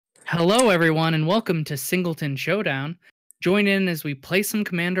Hello, everyone, and welcome to Singleton Showdown. Join in as we play some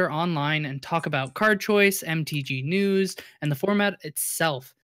Commander online and talk about card choice, MTG news, and the format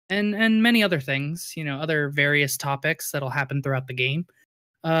itself, and many other things, other various topics that'll happen throughout the game.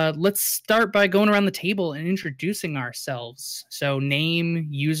 Let's start by going around the table and introducing ourselves. So name,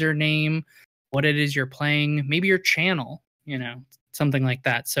 username, what it is you're playing, maybe your channel, something like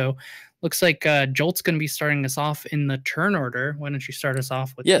that. So looks like Jolt's going to be starting us off in the turn order. Why don't you start us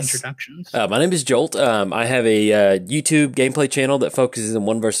off with introductions? My name is Jolt. I have a YouTube gameplay channel that focuses on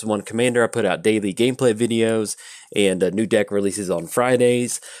 1 versus 1 Commander. I put out daily gameplay videos and new deck releases on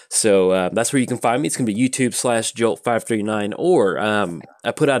Fridays. So that's where you can find me. It's going to be YouTube/Jolt539, or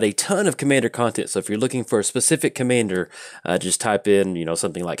I put out a ton of Commander content. So if you're looking for a specific Commander, just type in,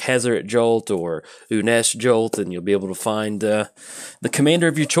 something like Hazoret Jolt or Unesh Jolt, and you'll be able to find the Commander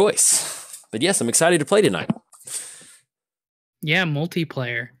of your choice. But yes, I'm excited to play tonight. Yeah,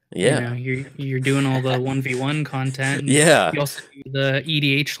 multiplayer. Yeah. You're doing all the 1v1 content. Yeah. You also do the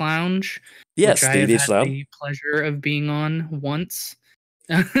EDH Lounge. Yes, which the I have EDH had Lounge. the pleasure of being on once.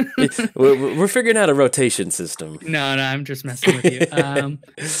 We're figuring out a rotation system. No, I'm just messing with you.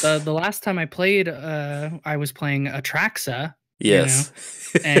 The last time I played, I was playing Atraxa. Yes.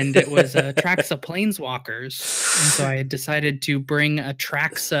 And it was Atraxa Planeswalkers. And so I had decided to bring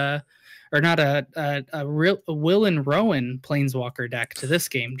Atraxa, or not a Will and Rowan Planeswalker deck to this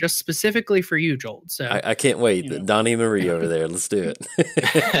game, just specifically for you, Jolt. So I can't wait. Donnie Marie over there. Let's do it.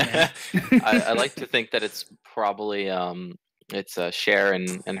 I like to think that it's probably it's Cher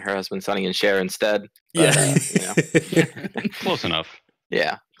and her husband Sonny and Cher instead. But, Close enough.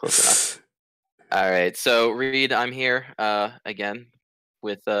 Yeah, close enough. All right, so Reid, I'm here again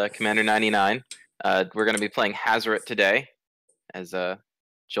with Commander 99. We're going to be playing Hazoret today, as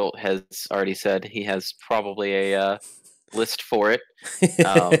Jolt has already said. He has probably a list for it.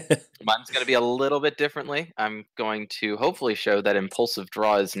 Mine's going to be a little bit differently. I'm going to hopefully show that impulsive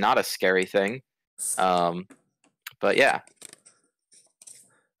draw is not a scary thing. But yeah.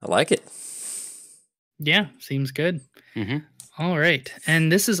 I like it. Yeah, seems good. Mm-hmm. All right. And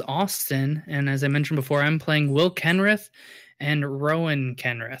this is Austin. And as I mentioned before, I'm playing Will Kenrith and Rowan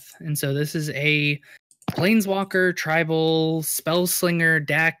Kenrith. And so this is a Planeswalker Tribal Spellslinger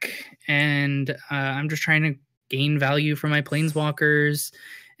deck. And I'm just trying to gain value for my Planeswalkers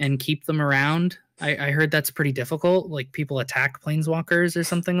and keep them around. I heard that's pretty difficult. Like people attack Planeswalkers or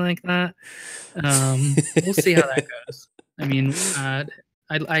something like that. We'll see how that goes. I mean,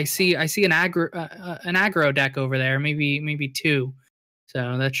 I see an aggro deck over there, maybe 2.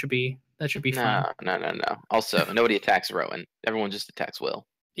 So that should be fun. No. Also, nobody attacks Rowan. Everyone just attacks Will.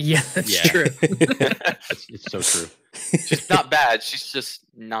 Yeah, that's true. It's so true. She's not bad. She's just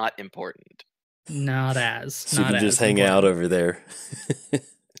not important. Not as. So you can just hang out over there.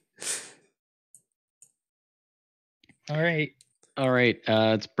 All right.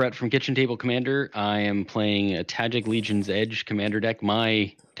 It's Brett from Kitchen Table Commander. I am playing a Tajic Legion's Edge Commander deck.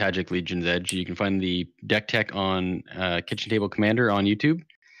 My Tajic Legion's Edge. You can find the deck tech on Kitchen Table Commander on YouTube.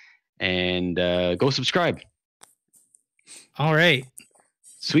 And go subscribe. All right.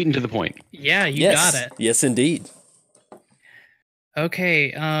 Sweet and to the point. Yeah, you got it. Yes, indeed.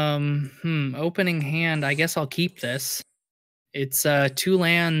 Okay. Opening hand. I guess I'll keep this. It's 2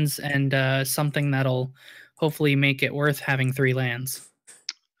 lands and something that'll hopefully make it worth having 3 lands.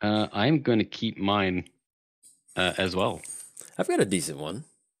 I'm going to keep mine as well. I've got a decent one.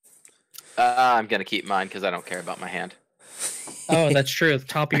 I'm going to keep mine because I don't care about my hand. Oh, that's true. The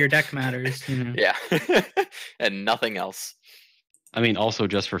top of your deck matters. Yeah. And nothing else. I mean, also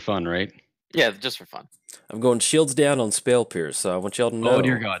just for fun, right? Yeah, just for fun. I'm going shields down on Spell Pierce, so I want y'all to know. Oh,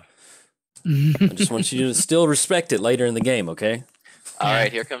 dear God. I just want you to still respect it later in the game, okay? All right,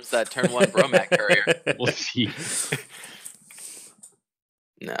 here comes that turn 1 Bromat Courier. We'll see.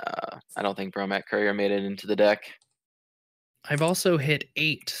 No, I don't think Bromat Courier made it into the deck. I've also hit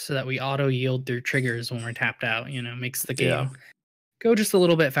 8 so that we auto yield through triggers when we're tapped out. Makes the game go just a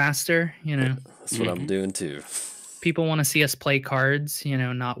little bit faster. That's what I'm doing too. People want to see us play cards,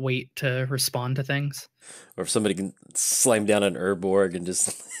 not wait to respond to things. Or if somebody can slam down an Urborg and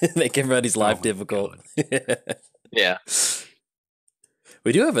just make everybody's life difficult. Yeah.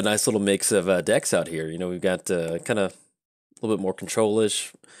 We do have a nice little mix of decks out here. We've got kind of a little bit more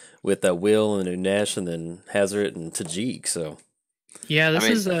control-ish with Will and Unesh, and then Hazoret and Tajic. So yeah, this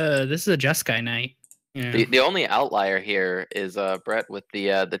is a Jeskai night. The only outlier here is Brett with the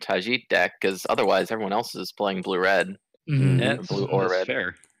Tajic deck, because otherwise everyone else is playing blue-red. Mm-hmm. Blue or red.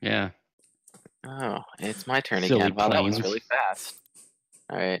 Fair. Yeah. Oh, it's my turn Silly again. Wow, that was planes. really fast.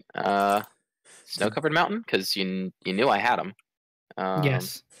 All right. Snow-covered mountain, because you knew I had them.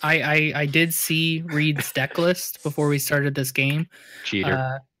 Yes. I did see Reid's deck list before we started this game.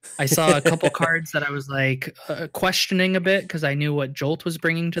 Cheater. I saw a couple cards that I was like questioning a bit because I knew what Jolt was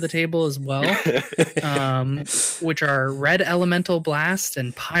bringing to the table as well, which are Red Elemental Blast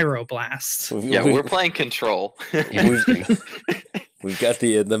and Pyro Blast. Yeah, we're playing Control. We've got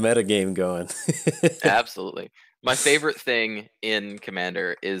the meta game going. Absolutely. My favorite thing in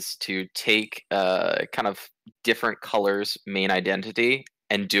Commander is to take kind of different colors' main identity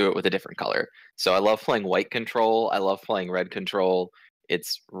and do it with a different color. So I love playing white control. I love playing red control.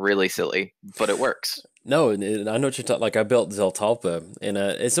 It's really silly, but it works. No, and I know what you're talking. Like I built Zeltalpa, and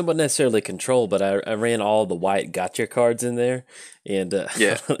it's not necessarily control, but I ran all the white gotcha cards in there, and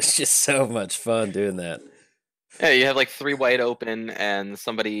Yeah, it's just so much fun doing that. yeah. You have like 3 white open, and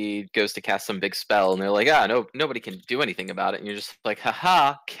somebody goes to cast some big spell, and they're like, no, nobody can do anything about it, and you're just like,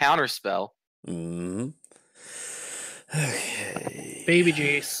 haha, counter spell. Mm-hmm. Okay. Baby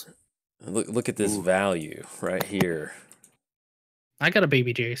Jace. Look at this value right here. I got a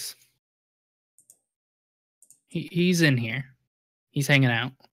Baby Jace. He's in here. He's hanging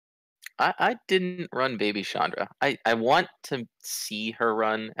out. I didn't run Baby Chandra. I want to see her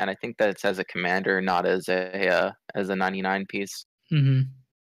run, and I think that it's as a commander, not as a 99 piece. Mm-hmm.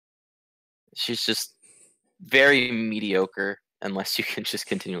 She's just very mediocre unless you can just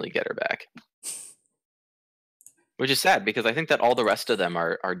continually get her back. Which is sad because I think that all the rest of them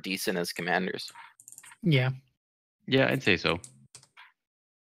are decent as commanders. Yeah. Yeah, I'd say so.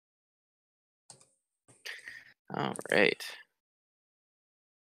 All right.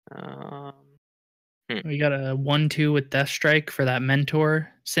 We got a 1/2 with Death Strike for that mentor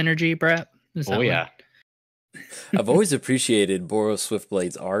synergy, Brett. Yeah. I've always appreciated Boros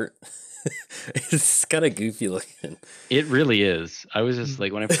Swiftblade's art. It's kind of goofy looking. It really is. I was just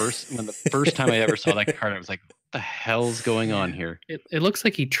like when the first time I ever saw that card, I was like, "What the hell's going on here?" It looks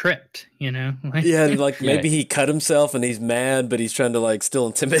like he tripped, you know? Yeah, like maybe he cut himself and he's mad, but he's trying to like still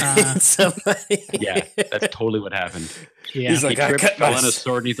intimidate somebody. Yeah, that's totally what happened. Yeah. He's like, He I tripped, cut fell my on his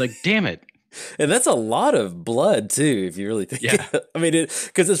sword, and he's like, "Damn it!" And that's a lot of blood too, if you really think. Yeah. I mean,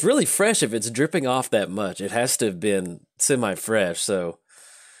 because it's really fresh. If it's dripping off that much, it has to have been semi-fresh. So I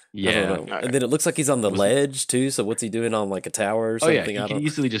Yeah. don't know. And then it looks like he's on the ledge too. So what's he doing on like a tower or Oh something? yeah, he can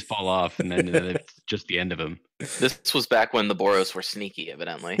easily just fall off, and then it's just the end of him. This was back when the Boros were sneaky,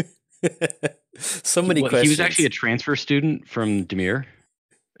 evidently. So many questions. He was actually a transfer student from Demir.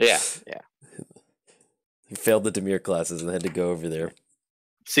 Yeah. He failed the Demir classes and had to go over there.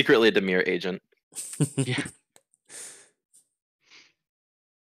 Secretly a Demir agent. Yeah.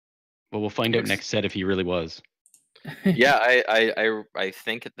 Well, we'll find out next set if he really was. Yeah, I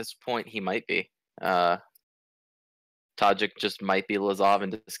think at this point he might be. Tajic just might be Lazov in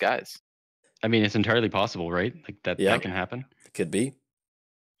disguise. I mean, it's entirely possible, right? Like that can happen. Could be.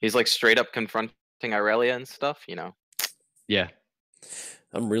 He's like straight up confronting Irelia and stuff, you know. Yeah.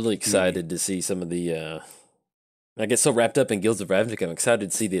 I'm really excited to see some of the. I get so wrapped up in Guilds of Ravnica. I'm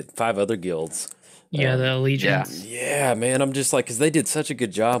excited to see the 5 other guilds. Yeah, the Allegiance. Yeah, man. I'm just like, because they did such a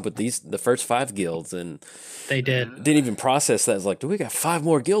good job with the first 5 guilds, and They did. didn't even process that. It's like, do we got 5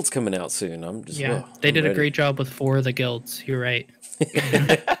 more guilds coming out soon? I'm just They did a great job with 4 of the guilds. You're right.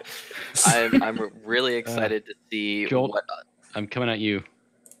 I'm really excited to see Jolt, what. I'm coming at you.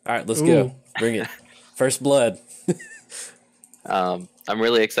 All right, let's go. Bring it. First blood. I'm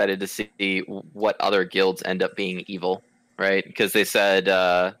really excited to see what other guilds end up being evil, right? Because they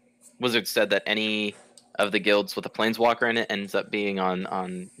said Wizards said that any of the guilds with a planeswalker in it ends up being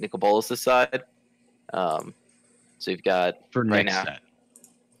on Nicol Bolas' side. So you've got For right next now. set.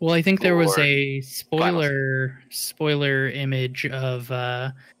 Well, I think there was For a spoiler image of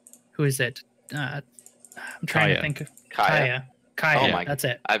who is it? I'm trying Kaya. to think of Kaya. Kaya. Oh my- That's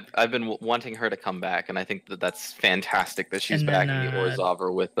it. I've been wanting her to come back, and I think that's fantastic that she's And back then, in the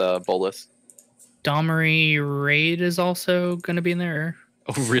Orzhov with Bolas. Domri Raid is also going to be in there.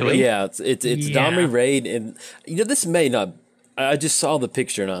 Oh, really? Yeah, it's Yeah. Domri Raid, and this may not. I just saw the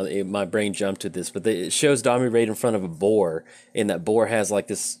picture and my brain jumped to this, but it shows Domri Raid in front of a boar, and that boar has like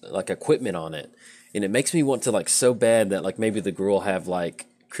this like equipment on it, and it makes me want to like so bad that like maybe the girl have like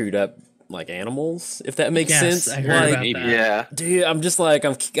crewed up like animals, if that makes Yes, sense. I heard Like, about maybe. that. Yeah. dude, I'm just like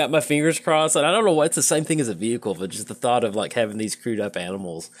I've got my fingers crossed, and I don't know why it's the same thing as a vehicle, but just the thought of like having these crewed up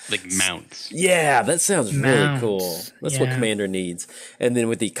animals. Like mounts. Yeah, that sounds really Mounts, cool. That's what yeah. Commander needs. And then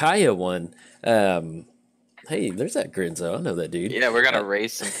with the Kaya one, hey, there's that Grinzo. I know that dude. Yeah, we're gonna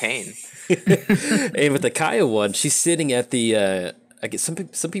raise some pain. And with the Kaya one, she's sitting at the. I guess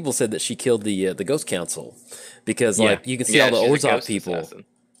some people said that she killed the Ghost Council because like you can see all the she's a Orzhov ghost people. assassin.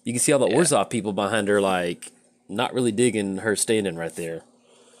 You can see all the Yeah. Orzhov people behind her, like not really digging her standing right there.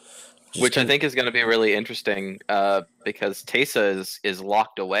 Which I think is going to be really interesting because Teysa is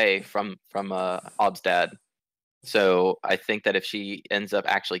locked away from Obstad. So I think that if she ends up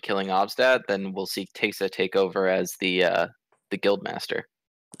actually killing Obstad, then we'll see Teysa take over as the guild master.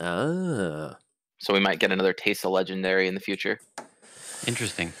 Ah. So we might get another Teysa legendary in the future.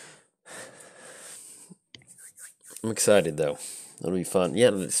 Interesting. I'm excited though. It'll be fun. Yeah,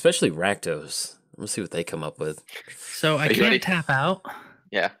 especially Rakdos. Let's see what they come up with. So I can't tap out.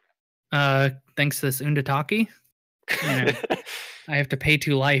 Yeah. Thanks to this Undataki. You know, I have to pay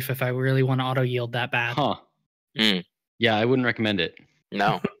 2 life if I really want to auto yield that bad. Huh. Mm. Yeah, I wouldn't recommend it.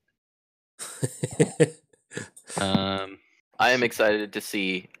 No. I am excited to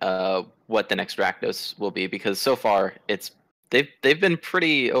see what the next Rakdos will be because so far they've been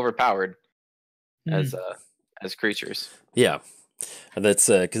pretty overpowered as creatures. Yeah. And that's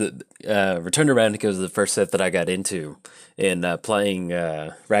because Return to Ravnica was the first set that I got into, and playing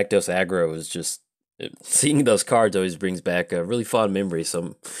Rakdos aggro is just seeing those cards always brings back a really fond memory. So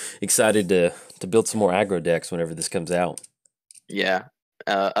I'm excited to build some more aggro decks whenever this comes out. Yeah,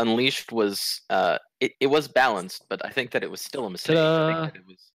 Unleashed was it was balanced, but I think that it was still a mistake. I think that it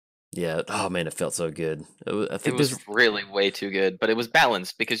was. Yeah. Oh man, it felt so good. I think it was really way too good, but it was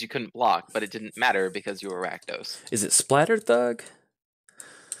balanced because you couldn't block, but it didn't matter because you were Rakdos. Is it Splatter Thug?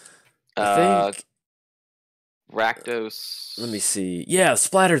 I think Rakdos. Let me see. Yeah,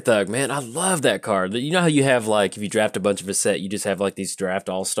 Splatter Thug, man. I love that card. You know how you have like if you draft a bunch of a set, you just have like these draft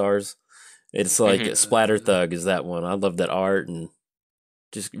all-stars? It's like Splatter Thug is that one. I love that art, and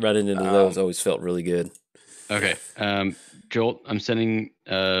just running into those always felt really good. Okay. Jolt, I'm sending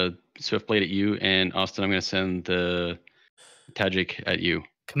Swiftblade at you, and Austin, I'm going to send the Tajic at you.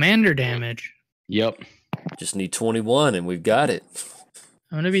 Commander damage. Yep. Just need 21, and we've got it.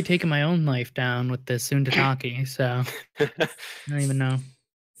 I'm going to be taking my own life down with this Undataki, so I don't even know.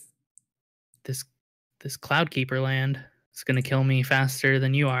 This Cloudkeeper land is going to kill me faster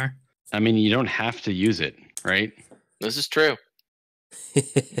than you are. I mean, you don't have to use it, right? This is true.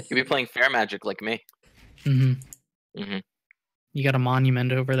 You'd be playing Fair Magic like me. You got a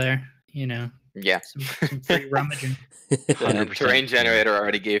monument over there, you know. Yeah. Some free rummaging. The terrain generator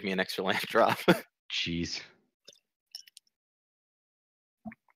already gave me an extra land drop. Jeez.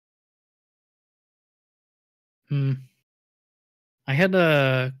 I had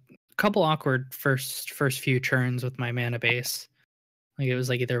a couple awkward first few turns with my mana base. Like it was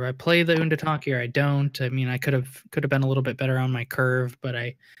like either I play the Undataki or I don't. I mean, I could have been a little bit better on my curve, but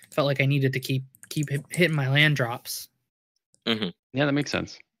I felt like I needed to keep hitting my land drops. Yeah, that makes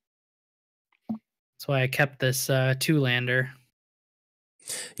sense. That's why I kept this 2-lander.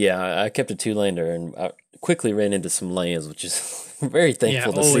 Yeah, I kept a 2-lander, and I quickly ran into some lands, which is very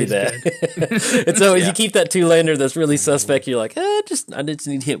thankful to see that. It's always you keep that 2-lander that's really suspect. You're like, I just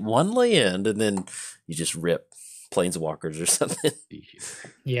need to hit 1 land, and then you just rip Planeswalkers or something.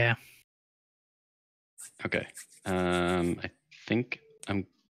 Yeah. Okay. I think I'm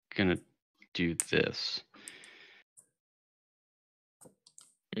gonna do this.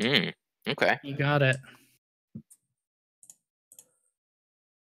 Okay. You got it.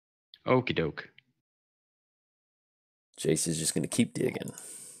 Okie doke. Jace is just going to keep digging.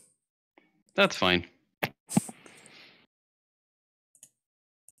 That's fine.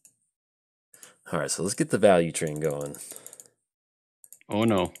 All right, so let's get the value train going. Oh,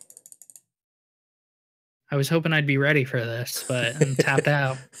 no. I was hoping I'd be ready for this, but I'm tapped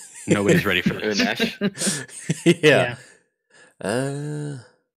out. Nobody's ready for this. Unesh. Yeah.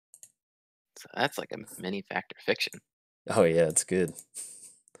 So that's like a mini Fact or Fiction. Oh, yeah, it's good.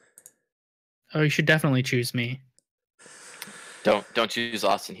 Oh, you should definitely choose me. Don't choose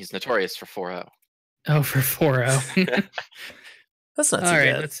Austin. He's notorious for 4-0. Oh, for 4-0. That's not too All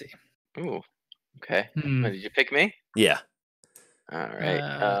right, bad. let's see. Ooh. Okay. Did you pick me? Yeah. All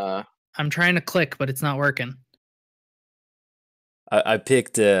right. I'm trying to click, but it's not working. I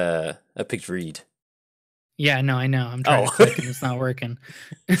picked Reid. Yeah, no, I know. I'm trying to click and it's not working.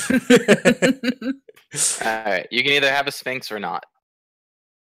 All right. You can either have a Sphinx or not.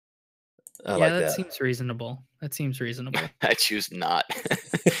 I like that. Seems reasonable. That seems reasonable. I choose not.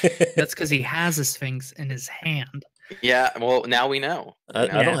 That's because he has a Sphinx in his hand. Yeah, well, now we know. I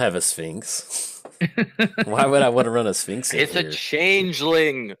don't have a Sphinx. Why would I want to run a Sphinx? It's a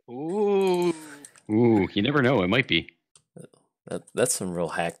changeling. Ooh. Ooh, you never know. It might be. That's some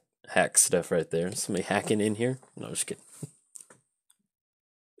real hack stuff right there. Somebody hacking in here? No, I'm just kidding.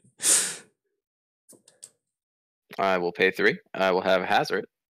 I will pay 3. I will have a Hazoret.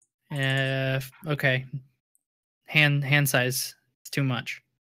 Okay. Hand size is too much.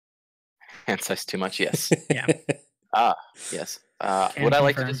 Hand size too much? Yes. Yeah. Yes. Can Would I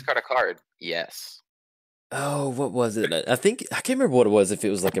like to confirm. discard a card? Yes. Oh, what was it? I think I can't remember what it was. If it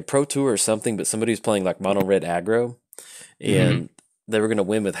was like a pro tour or something, but somebody was playing like mono red aggro, and they were going to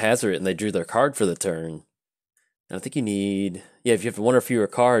win with Hazoret, and they drew their card for the turn. And I think you need, if you have one or fewer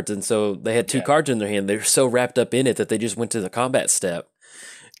cards, and so they had two cards in their hand. They were so wrapped up in it that they just went to the combat step,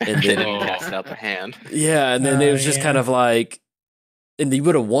 and They then didn't cast out the hand. and then it was just kind of like. And you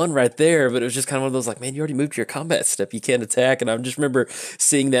would have won right there, but it was just kind of one of those like, man, you already moved your combat step. You can't attack. And I just remember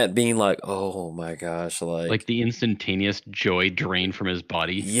seeing that being like, oh my gosh. Like the instantaneous joy drain from his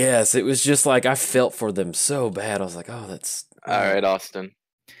body. Yes, it was just like, I felt for them so bad. I was like, oh, that's... All right, Austin.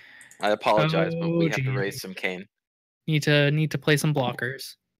 I apologize, but we have to geez. raise some cane. Need to play some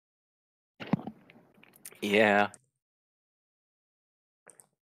blockers. Yeah.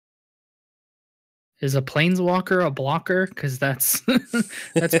 Is a planeswalker a blocker? Because that's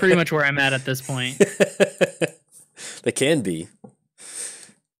that's pretty much where I'm at this point. They can be.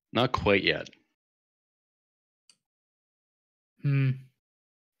 Not quite yet.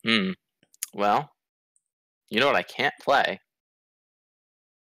 Well, you know what I can't play?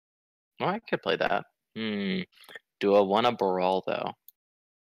 Well, I could play that. Do I want to brawl though?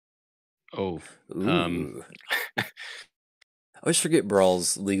 Oh. Ooh. I always forget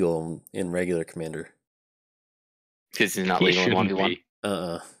Brawl's legal in regular Commander. Because he's not legal in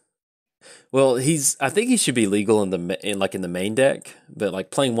 1v1. Well, I think he should be legal in the main deck, but like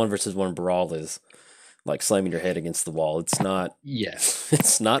playing 1v1 Brawl is like slamming your head against the wall. It's not. Yes.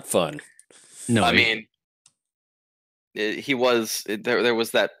 It's not fun. No, I mean, he was there was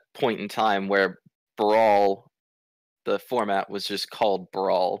that point in time where Brawl, the format was just called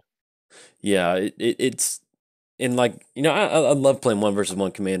Brawl. Yeah, it's. And like, I love playing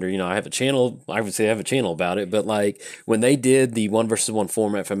 1v1 Commander. I have a channel. I would say I have a channel about it. But like when they did the 1v1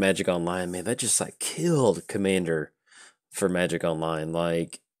 format for Magic Online, man, that just like killed Commander for Magic Online.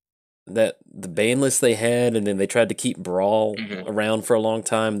 Like the ban list they had, and then they tried to keep Brawl around for a long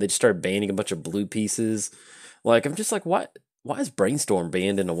time. They just started banning a bunch of blue pieces. Like I'm just like, why is Brainstorm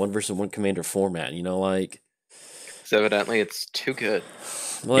banned in a 1v1 Commander format? Like. So evidently, it's too good.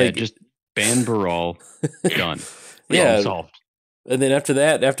 Like, just. Ban Brawl, done. Solved. And then after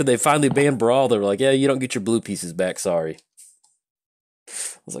that, after they finally banned Brawl, they were like, yeah, you don't get your blue pieces back, sorry. I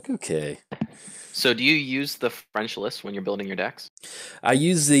was like, okay. So do you use the French list when you're building your decks? I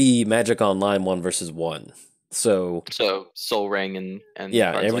use the Magic Online 1v1. So Soul Ring and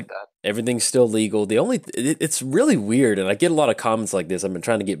cards like that. Everything's still legal. It's really weird, and I get a lot of comments like this. I've been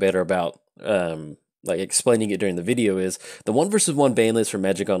trying to get better about like explaining it during the video. Is the 1v1 ban list for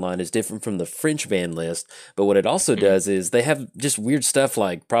Magic Online is different from the French ban list, but what it also does is they have just weird stuff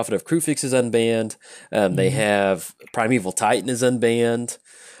like Prophet of Krufix is unbanned. They have Primeval Titan is unbanned.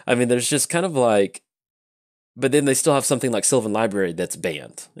 I mean, there's just kind of like, but then they still have something like Sylvan Library that's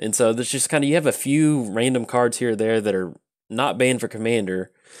banned, and so there's just kind of, you have a few random cards here or there that are not banned for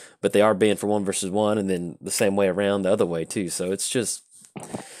Commander, but they are banned for 1v1, and then the same way around the other way too. So it's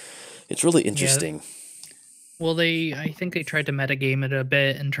really interesting. Yeah. Well, I think they tried to metagame it a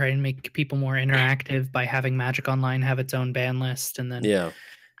bit and try and make people more interactive by having Magic Online have its own ban list, and then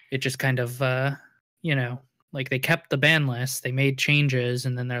it just kind of, like they kept the ban list, they made changes,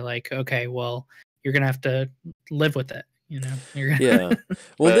 and then they're like, okay, well, you're gonna have to live with it, Yeah.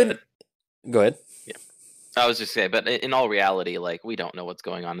 Well, then go ahead. Yeah, I was just saying, but in all reality, like we don't know what's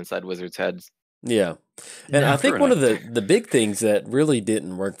going on inside Wizards' heads. Yeah. And I think one of the big things that really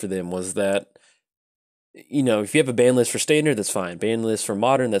didn't work for them was that, if you have a ban list for Standard, that's fine. Ban list for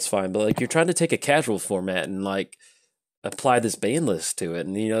Modern, that's fine. But like you're trying to take a casual format and like apply this ban list to it.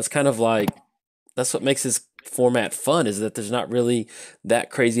 And, it's kind of like, that's what makes this format fun, is that there's not really that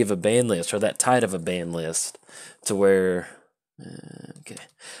crazy of a ban list or that tight of a ban list to where, okay.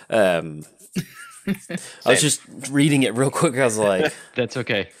 I was just reading it real quick. I was like, that's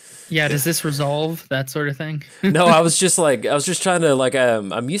okay. Yeah, does this resolve that sort of thing? No, I was just trying to like,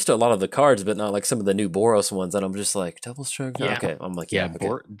 I'm used to a lot of the cards, but not like some of the new Boros ones, and I'm just like, double stroke. Yeah. Okay, I'm like, okay.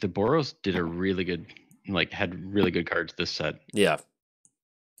 The Boros did a really good, had really good cards this set. Yeah,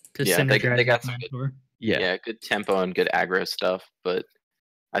 they got some good, good tempo and good aggro stuff, but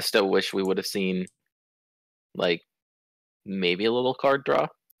I still wish we would have seen like maybe a little card draw,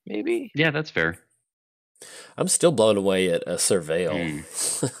 maybe. Yeah, that's fair. I'm still blown away at a Surveil.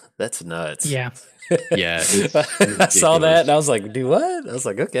 That's nuts. Yeah. Yeah. I saw that and I was like, do what? I was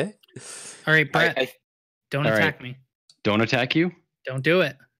like, okay. All right, Brett. Don't attack me. Don't attack you? Don't do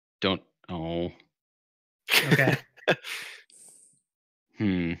it. Don't. Oh. Okay.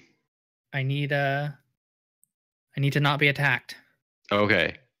 I need to not be attacked.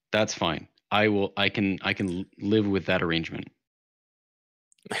 Okay. That's fine. I can live with that arrangement.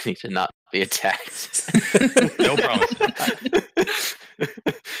 I need to not be attacked. No promise.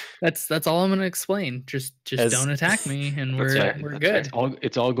 That's all I'm gonna explain. Just don't attack me, and That's fair, we're that's fair. good.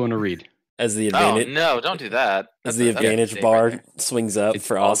 It's all going to Reid. As the Oh advantage, no! Don't do that. as That's the a advantage mistake bar right swings up It's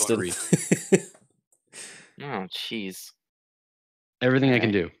for all Austin. going there. Oh jeez. Everything I can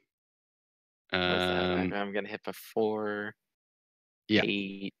Okay. do. What's that? I'm gonna hit for 4, Yeah.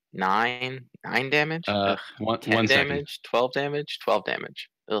 8, 9 damage. Ugh. 1 10 second. damage, 12 damage, 12 damage.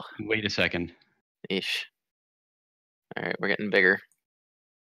 Ugh. Wait a second. Ish. All right, we're getting bigger.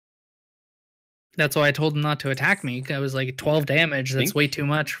 That's why I told him not to attack me. I was like 12 damage. That's Think? way too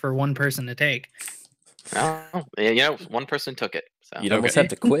much for one person to take. Oh, yeah, one person took it. So You'd almost Okay. have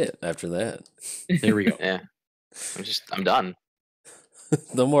to quit after that. There we go. yeah, I'm done.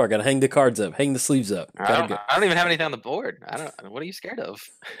 No more. Gotta hang the cards up. Hang the sleeves up. I Gotta don't, go. I don't even have anything on the board. I don't. What are you scared of?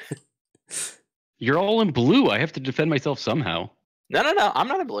 You're all in blue. I have to defend myself somehow. No. I'm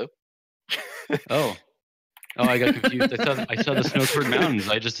not in blue. Oh, I got confused. I saw the snow-covered mountains.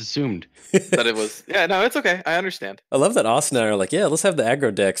 I just assumed. That it was. Yeah, no, it's okay. I understand. I love that Austin and I are like, yeah, let's have the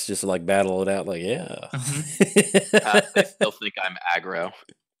aggro decks just like battle it out. Like, yeah. They still think I'm aggro.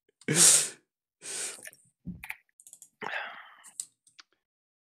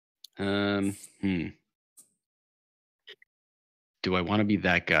 Do I want to be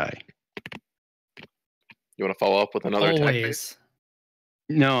that guy? You want to follow up with another attack phase? Always.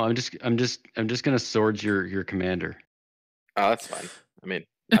 No, I'm just gonna swords your commander. Oh, that's fine. I mean,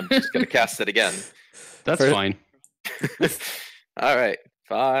 I'm just gonna cast it again. That's fine. All right,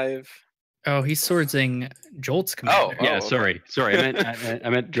 5. Oh, he's swordsing Jolt's commander. Oh, Yeah, okay. sorry. I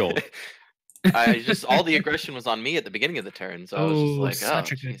meant Jolt. All the aggression was on me at the beginning of the turn, so I was just like,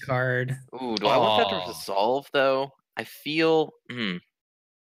 such oh, a good geez. card. Ooh, do I want that Aw. to resolve though? I feel.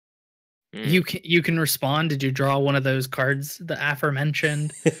 You can respond. Did you draw one of those cards, the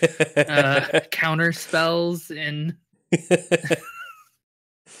aforementioned counter spells in?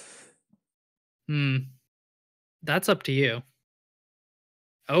 That's up to you.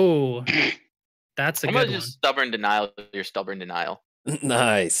 Oh, that's a I'm good gonna one. just stubborn denial. Your stubborn denial.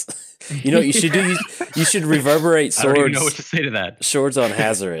 Nice. You know what you should do? You should reverberate I don't even know swords. what to say to that. Swords on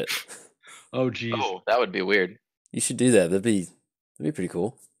Hazoret. Oh, geez. Oh, that would be weird. You should do that. That'd be pretty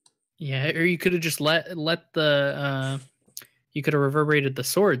cool. Yeah, or you could have just let the you could have reverberated the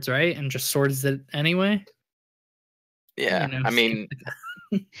swords, right? And just swords it anyway. Yeah, You know, I mean,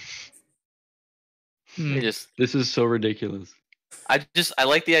 you just. This is so ridiculous. I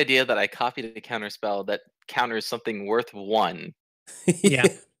like the idea that I copied a counter spell that counters something worth 1. Yeah.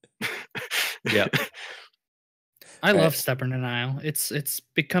 Yeah. I love Stubborn Denial. It's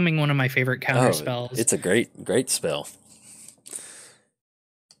becoming one of my favorite counter spells. It's a great spell.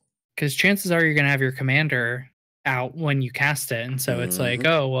 Because chances are you're going to have your commander out when you cast it. And so it's like,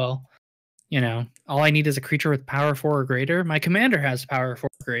 oh, well, all I need is a creature with power 4 or greater. My commander has power 4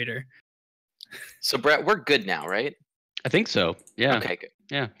 or greater. So, Brett, we're good now, right? I think so. Yeah. Okay, good.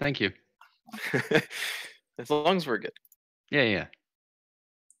 Yeah, thank you. As long as we're good. Yeah.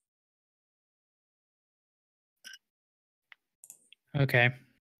 Okay.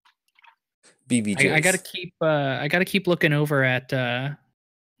 BBJ. I gotta keep looking over at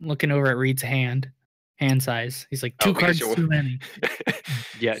Reid's hand size. He's like 2 cards too many.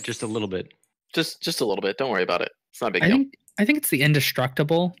 Yeah, just a little bit. Just a little bit. Don't worry about it. It's not a big deal. I think it's the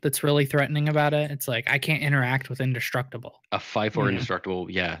indestructible that's really threatening about it. It's like I can't interact with indestructible. A 5/4 indestructible.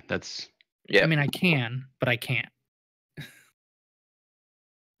 Yeah, that's. Yeah. I mean, I can, but I can't.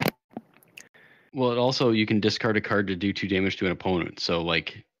 Well, you can discard a card to do 2 damage to an opponent. So,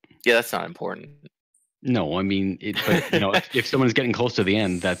 like. Yeah, that's not important. No, I mean, but if someone's getting close to the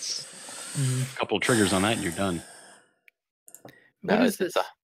end, that's a couple triggers on that, and you're done. What is this?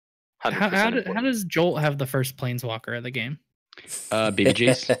 100% How does Jolt have the first planeswalker of the game? Baby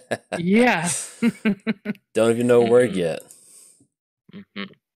Jace. Yeah. Don't even know a word yet. Mm-hmm.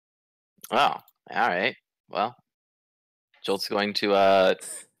 Wow. All right. Well, Jolt's going to.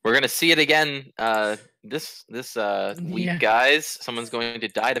 We're going to see it again. This week, guys. Someone's going to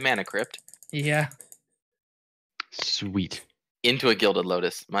die to Mana Crypt. Yeah. Sweet. Into a Gilded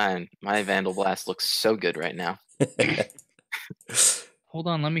Lotus. My Vandal Blast looks so good right now. Hold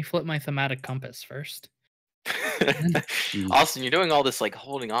on, let me flip my thematic compass first. Austin, you're doing all this like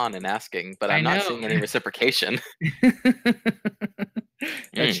holding on and asking, but I'm not seeing any reciprocation.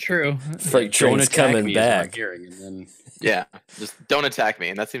 That's true. Freight train's coming back. Yeah, just don't attack me,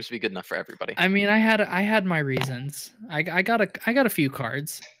 and that seems to be good enough for everybody. I mean, I had my reasons. I got a few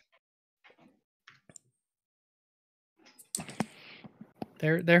cards.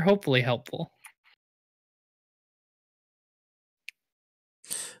 They're hopefully helpful.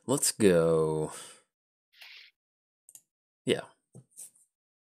 Let's go. Yeah.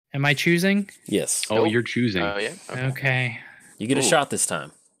 Am I choosing? Yes. Oh, you're choosing. Oh yeah. Okay. You get a Ooh. shot this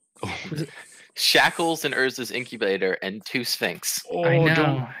time. Shackles in Urza's incubator and 2 Sphinx. Oh, I know.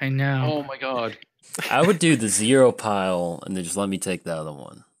 don't. I know. Oh my god. I would do the 0 pile and then just let me take the other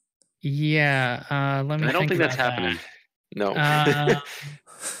one. Yeah. Let me. I don't think that's about happening. No. That.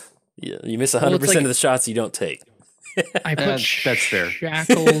 Yeah, you miss 100% Well, it's like- of the shots you don't take. I put That's fair.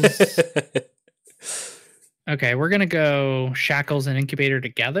 Shackles. Okay, we're gonna go Shackles and Incubator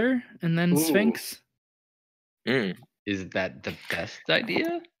together, and then Ooh. Sphinx. Mm. Is that the best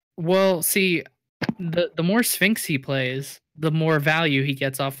idea? Well, see, the more Sphinx he plays, the more value he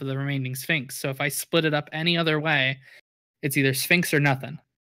gets off of the remaining Sphinx. So if I split it up any other way, it's either Sphinx or nothing.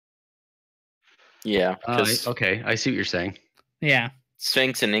 Yeah. 'Cause Okay, I see what you're saying. Yeah.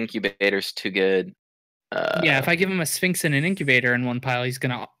 Sphinx and incubator's too good. Yeah, if I give him a Sphinx and an Incubator in one pile, he's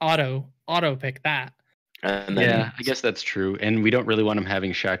gonna auto pick that. And then Yeah, I guess that's true. And we don't really want him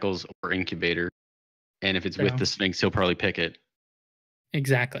having Shackles or Incubator. And if it's with No. the Sphinx, he'll probably pick it.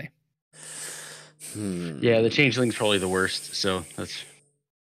 Exactly. Yeah, the Changeling's probably the worst. So that's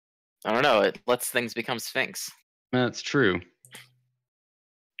I don't know. It lets things become Sphinx. true.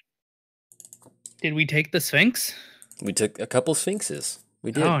 Did we take the Sphinx? We took a couple Sphinxes.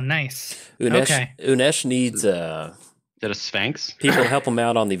 We did. Oh, nice. Unesh, Okay. Unesh needs Is that a Sphinx? people to help him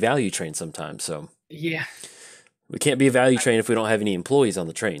out on the value train sometimes. So Yeah. we can't be a value train if we don't have any employees on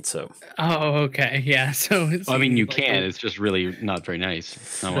the train. So Oh, okay. Yeah. So it's I mean, you like can. It's just really not very nice.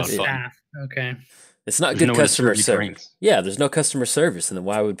 It's not a the lot of fun. staff. Okay. it's not There's good no one to customer serve you service. drinks. Yeah, there's no customer service, and then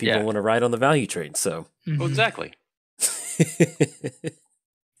why would people Yeah. want to ride on the value train? So Well, Mhm. exactly. I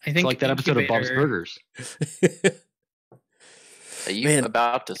It's think like that episode of Bob's Incubator- Burgers. Are you Man.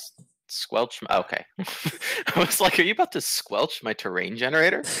 about to squelch? Okay. I was like, are you about to squelch my terrain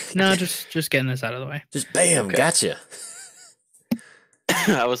generator? No, just getting this out of the way. just bam, Okay. gotcha.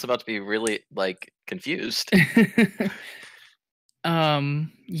 I was about to be really confused.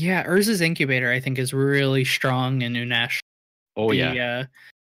 Yeah, Urza's Incubator I think is really strong in Unesh. Oh, yeah.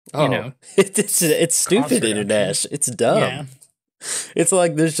 Oh, know, it's stupid, reduction. Interdash. It's dumb. Yeah. It's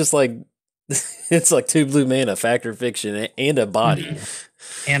like there's just like it's like 2 blue mana, factor fiction, and a body.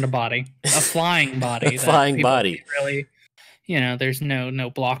 And a body. A flying body. A that flying people body. can't really, there's no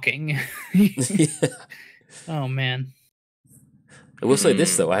blocking. Yeah. Oh man. I will say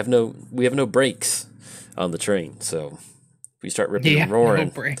this though, we have no brakes on the train, so if we start ripping Yeah, and roaring.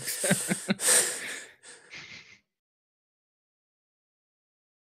 no breaks.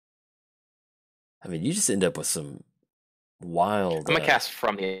 I mean, you just end up with some wild. I'm gonna cast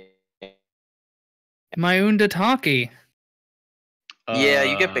from the. My Undataki. Yeah,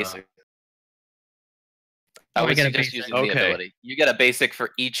 you get basic. I I would get a suggest basic. using the Okay. ability. You get a basic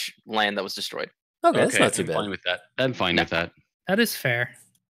for each land that was destroyed. Okay, that's not too I'm fine bad. with that. I'm fine with that. That is fair.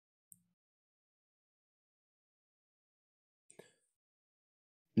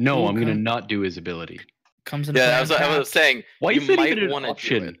 No, Ooh, I'm going to come- not do his ability. Comes into Yeah, play I was saying. Why you is that might even an want to do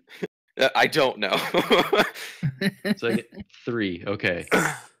option? it. I don't know. So I get 3. Okay.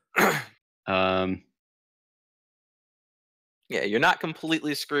 Yeah, you're not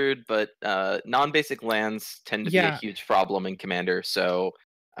completely screwed, but non-basic lands tend to be a Yeah. huge problem in Commander. So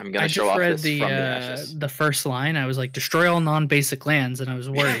I'm I gonna show just off read this the from the ashes. the first line. I was like, destroy all non-basic lands, and I was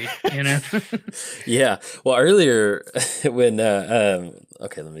worried. Yeah. Well, earlier when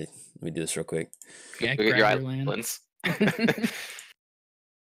okay, let me do this real quick. Yeah, Look at your grab your land. islands.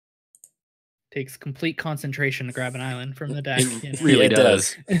 Takes complete concentration to grab an island from the deck. It really it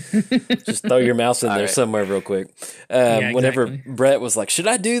does. Just throw your mouse in there Alright. somewhere real quick. Yeah, Whenever exactly. Brett was like, "Should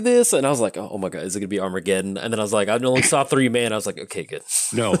I do this?" and I was like, "Oh my god, is it gonna be Armageddon?" And then I was like, "I only saw 3 mana." I was like, "Okay, good."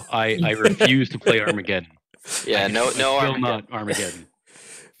 No, I refuse to play Armageddon. Yeah, no Will Armageddon. not Armageddon.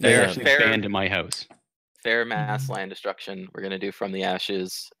 Fair- They're actually fair- banned in my house. Fair mass Mm-hmm. land destruction. We're gonna do from the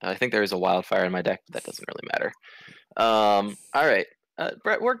ashes. I think there is a wildfire in my deck, but that doesn't really matter. All right,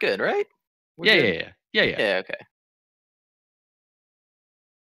 Brett, we're good, right? We're Yeah, good? yeah, yeah, yeah, yeah. Yeah, okay.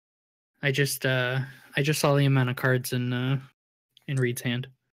 I just saw the amount of cards in Reid's hand.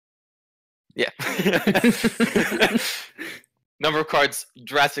 Yeah. Number of cards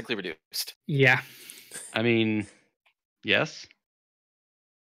drastically reduced. Yeah. I mean, yes.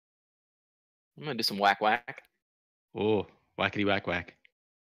 I'm gonna do some whack whack. Oh, whackety whack whack.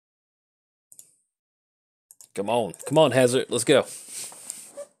 Come on, Hazoret, let's go.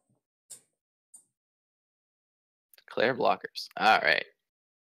 Declare blockers. All right.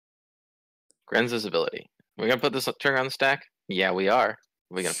 Grenza's ability. We're gonna put this turn on the stack. Yeah, we are.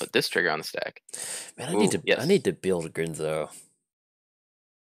 we gonna put this trigger on the stack? Man, I Ooh, need to. yes. I need to build a Grinzo.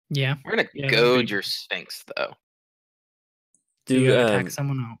 Yeah. We're gonna Yeah, goad your Sphinx though. So you Do gotta attack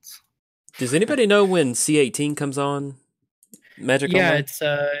someone else. does anybody know when C18 comes on? Magic Yeah, Online?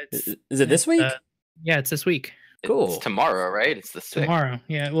 Is it this week? Yeah, it's this week. Cool. It's tomorrow, right? It's the 6th. Tomorrow.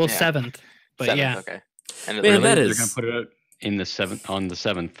 Yeah. Well, Yeah. 7th. But 7th, yeah. okay. And Man, Really? that They're is- gonna put it out in the 7th on the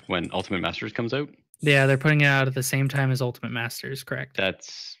 7th when Ultimate Masters comes out. Yeah, they're putting it out at the same time as Ultimate Masters, correct?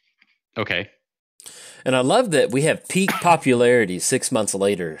 That's okay. And I love that we have peak popularity 6 months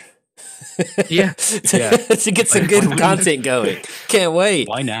later. Yeah. Yeah. To get some good content going. Can't wait.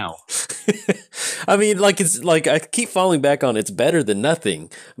 Why now? I mean, like it's like I keep falling back on it's better than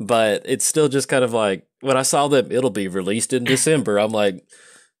nothing, but it's still just kind of like when I saw that it'll be released in December, I'm like,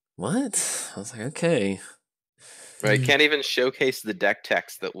 what? I was like, okay. Right, can't even showcase the deck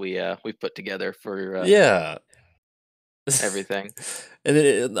text that we put together for Yeah. everything. And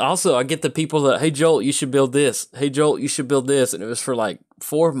then also, I get the people that, hey, Jolt, you should build this. Hey, Jolt, you should build this. And it was for like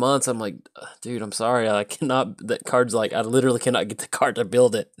 4 months. I'm like, dude, I'm sorry. I cannot, that card's like, I literally cannot get the card to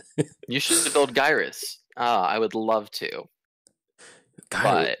build it. You should build Gyrus. I would love to.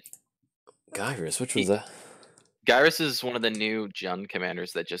 But Gyrus, which was that? Gyrus is one of the new Jund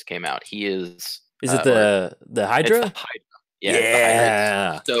commanders that just came out. He is. Is it the Hydra? It's the Hydra. Yeah. It's the Hydra.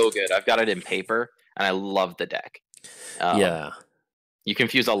 Yeah. It's so good. I've got it in paper, and I love the deck. Yeah. You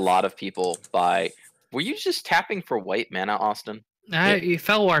confuse a lot of people by. Were you just tapping for white mana, Austin? You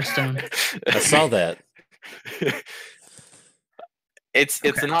fell Warstone. I saw that. It's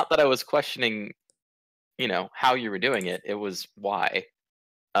Okay. not that I was questioning, how you were doing it. It was why.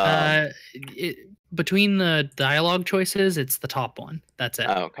 Between the dialogue choices, it's the top one. That's it.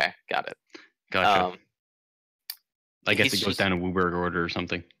 Oh, okay, got it. Gotcha. I guess he's it goes just- down in Wooburg order or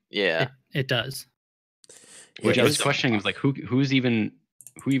something. Yeah. It does. Which Yeah, I was it's- questioning was like who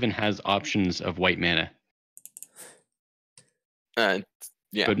even has options of white mana?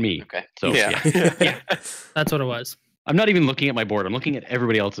 Yeah. But me. Okay. So yeah. yeah. That's what it was. I'm not even looking at my board. I'm looking at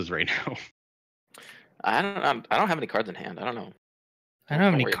everybody else's right now. I don't have any cards in hand. I don't know. I don't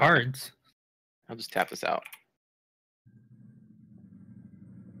have any worry about it. cards. I'll just tap this out.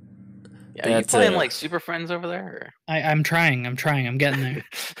 Yeah, are That's, you playing like Super Friends over there? I'm trying. I'm getting there.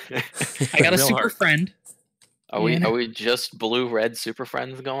 Or? I got a Real super hard. friend. Are we Yeah. are we just blue-red Super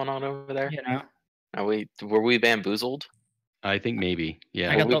Friends going on over there? You know, Were we bamboozled? I think maybe.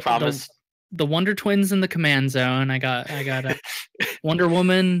 Yeah. I got we the- promised. the Wonder Twins in the command zone. I got a Wonder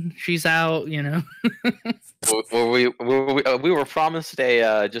Woman. She's out. You know. we were promised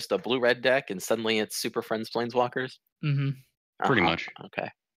just a blue-red deck, and suddenly it's Super Friends Planeswalkers. Hmm. Pretty Uh-huh, much. Okay.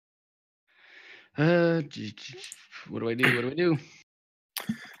 What do I do?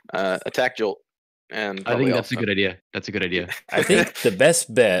 Attack Jolt. And I probably think that's a also- good idea. That's a good idea. I think the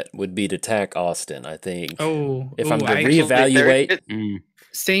best bet would be to attack Austin, I think. Oh, If I'm to I- reevaluate,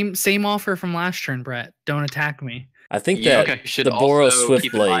 same offer from last turn, Brett. Don't attack me. I think Yeah, that okay. You should the Boros also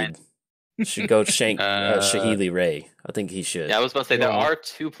keep in mind- Swiftblade should go shank Uh, Shahili Ray. I think he should. Yeah, I was about to say there Well- are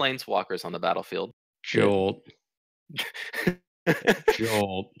 2 Planeswalkers on the battlefield. Jolt.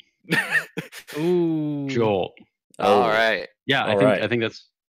 Jolt. Ooh. Jolt. All right, Yeah, All right. I think that's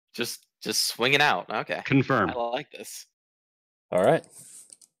just swinging out. Okay, confirmed. I like this. All right.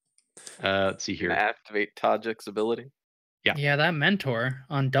 Let's see Gonna here. activate Tajic's ability. Yeah, that mentor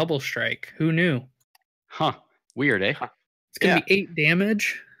on double strike. Who knew? Huh. Weird, eh? It's gonna Yeah. be 8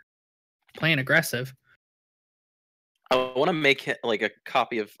 damage. Playing aggressive. I want to make it like a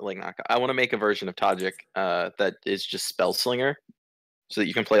copy of I want to make a version of Tajic that is just Spell Slinger, so that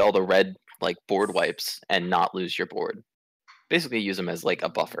you can play all the red board wipes and not lose your board. Basically, use them as a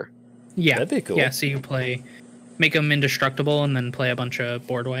buffer. Yeah. That'd be cool. Yeah, so you make them indestructible and then play a bunch of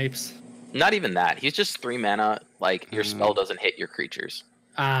board wipes. Not even that. He's just 3 mana. Your spell doesn't hit your creatures.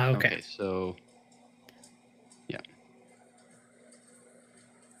 Ah, okay. So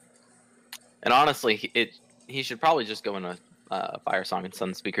And honestly, he should probably just go in a Fire Song and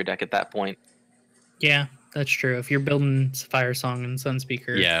Sunspeaker deck at that point. Yeah, that's true. If you're building Fire Song and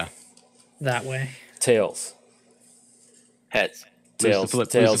Sunspeaker yeah. that way. Tails. Heads. Tails.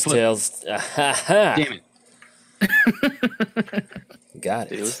 flip, lose Tails. the flip. Tails. Ah-ha-ha. Damn it. Got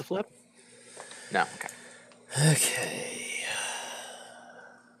Did he lose it. the flip? No. Okay. Okay.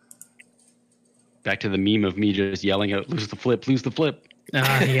 Back to the meme of me just yelling out, lose the flip, lose the flip.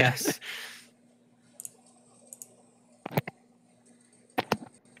 Ah, yes.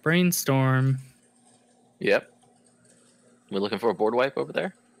 Brainstorm. Yep. We looking for a board wipe over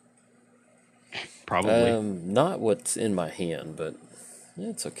there? Probably. Not what's in my hand, but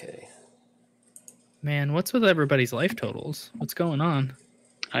it's okay. Man, what's with everybody's life totals? What's going on?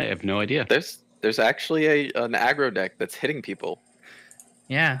 I have no idea. There's actually an aggro deck that's hitting people.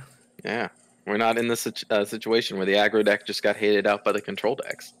 Yeah. Yeah, we're not in this situation where the aggro deck just got hated out by the control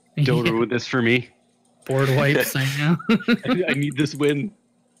decks. Don't ruin this for me. Board wipes, I know. I need this win.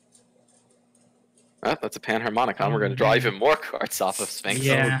 Oh, that's a Panharmonicon. Oh, We're going to draw man. even more cards off of Sphinx.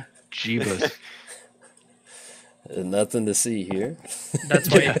 Yeah. Jeebus. Nothing to see here. That's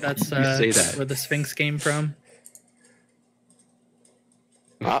why that's say that. where the Sphinx came from.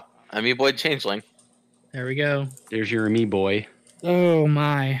 Oh, Amiiboid Changeling. There we go. There's your me boy. Oh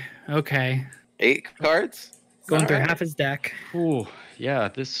my. Okay. 8 cards? Going through Alright. half his deck. Oh, yeah,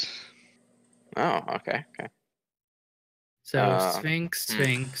 this... Oh, okay. So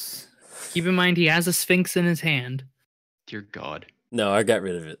Sphinx. Keep in mind he has a Sphinx in his hand. Dear God. No, I got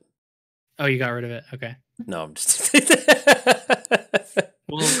rid of it. Oh, you got rid of it. Okay. No, I'm just.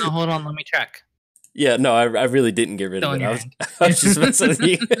 Well, no, hold on. Let me check. Yeah, no, I really didn't get rid Still of in it. your I was just messing with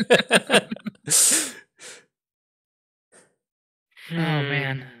you. Oh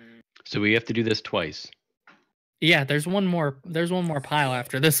man. Hmm. So we have to do this twice. Yeah, there's one more pile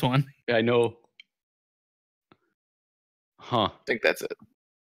after this one. I know. Huh. I think that's it.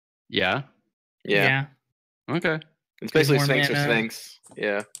 Yeah? Yeah. Okay. It's basically More Sphinx or mana. Sphinx.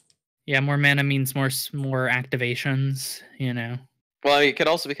 Yeah. Yeah, more mana means more activations, you know. Well, it could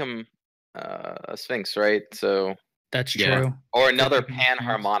also become a Sphinx, right? So, That's Yeah. true. or another become a Sphinx.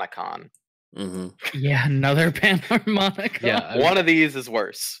 Panharmonicon. hmm Yeah, another Panharmonica. Yeah. One of these is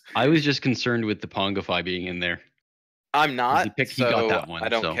worse. I was just concerned with the Pongify being in there. I'm not. He so got that one, I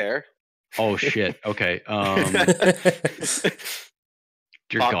don't so. care. Oh, shit. Okay.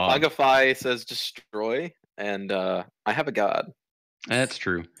 Dear God. Pongify says destroy, and I have a god. That's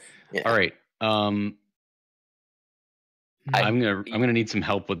true. Yeah. All right. I'm I- gonna need some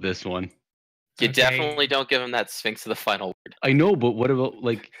help with this one. You Okay. definitely don't give him that Sphinx of the final word. I know, but what about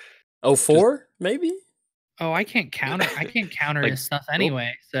like 04, maybe? Oh, I can't counter Like, his stuff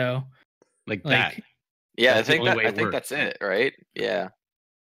anyway. So that? like Yeah, That's the only way I it think works. that's it, right? Yeah.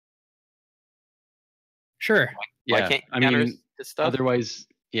 sure. Why Yeah. can't I you counter mean, his stuff? otherwise,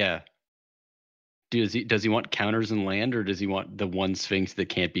 yeah. Does he want counters in land, or does he want the one Sphinx that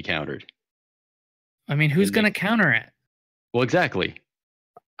can't be countered? I mean, who's And gonna counter it? Well, exactly.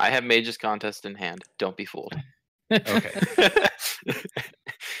 I have Mage's Contest in hand. Don't be fooled. Okay.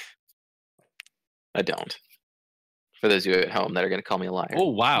 I don't. For those of you at home that are going to call me a liar. Oh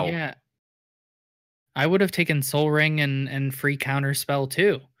wow. Yeah. I would have taken Soul Ring and free counter spell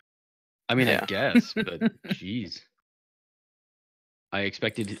too. I mean, Yeah. I guess, but jeez. I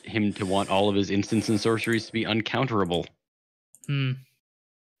expected him to want all of his instants and sorceries to be uncounterable. Hmm.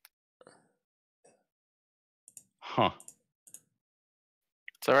 Huh.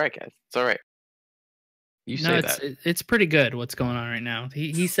 It's all right, guys. It's all right. You No, say it's that. it's pretty good what's going on right now.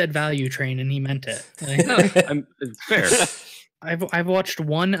 He said value train and he meant it. Like, It's fair. I've watched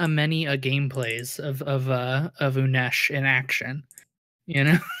one a many a gameplays of Unesh in action. You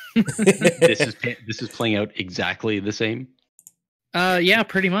know? This is playing out exactly the same. Yeah,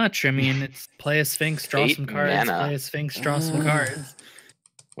 pretty much. I mean, it's play a Sphinx, draw 8 some cards, mana. play a Sphinx, draw some cards.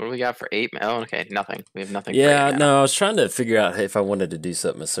 What do we got for 8? Oh, okay. Nothing. We have nothing for Yeah, 8 mana. no, I was trying to figure out if I wanted to do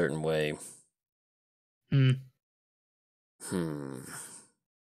something a certain way. Hmm.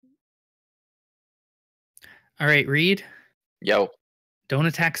 All right, Reid, Yo. don't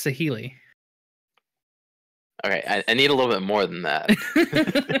attack Saheeli. Okay, I need a little bit more than that.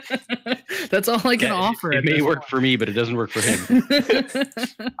 That's all I can Yeah, offer. It at may this work for me, but it doesn't work for him. point.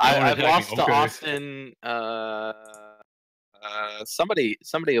 I've attacking, lost to okay. Austin. Somebody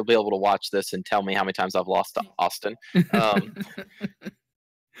will be able to watch this and tell me how many times I've lost to Austin.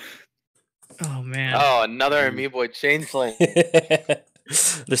 Oh man. Oh, another Amiiboid Changeling.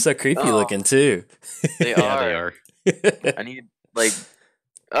 They're so creepy Oh. looking too. They Yeah, are. they are. I need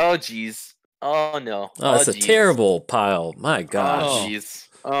oh jeez. Oh no. Oh, it's a geez. terrible pile. My Oh gosh. jeez.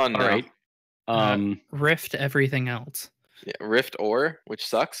 Oh no. All right. Rift everything else. Yeah, Rift Ore, which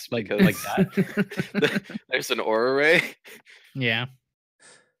sucks Like because that. there's an Ore array. Yeah.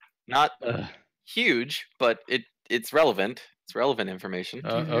 Not Ugh. huge, but it's relevant. It's relevant information. 2,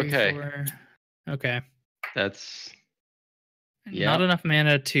 3, Okay. 4. Okay. That's Yeah. Not enough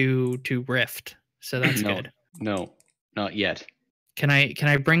mana to rift, so that's No. good. no, not yet. Can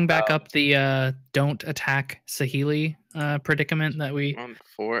I bring back up the don't attack Saheeli predicament that we 1,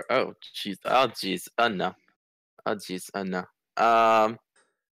 4. Oh jeez. Oh jeez. Oh no. Oh jeez. Oh no.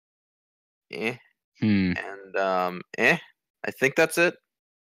 And I think that's it.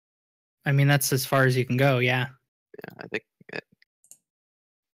 I mean that's as far as you can go, yeah. Yeah, I think.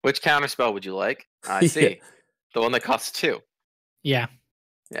 Which counterspell would you like? I see. The one that costs 2. Yeah.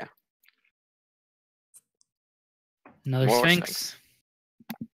 Another More Sphinx.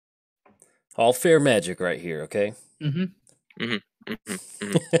 All fair magic right here, okay? Mm-hmm. Mm-hmm.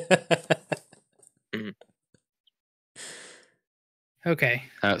 Mm-hmm. Okay.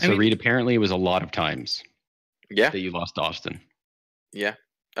 So Reid, apparently it was a lot of times Yeah. that you lost Austin. Yeah.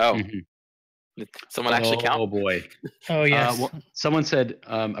 Oh, Mhm. did someone actually count? Oh boy. Oh yes. Well, someone said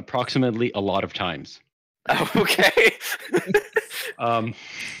approximately a lot of times. Oh, okay. Um,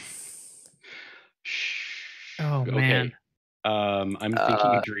 Oh okay. man. I'm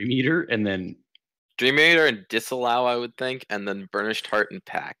thinking Dream Eater and then Dream Eater and Disallow, I would think, and then Burnished Heart and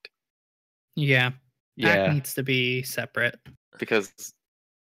Pact. Yeah. Pact yeah. needs to be separate. Because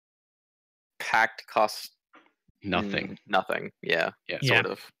Pact costs Nothing. Nothing. Yeah. Yeah.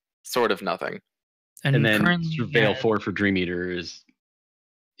 Sort of nothing. And then currently, Surveil 4 for Dream Eater is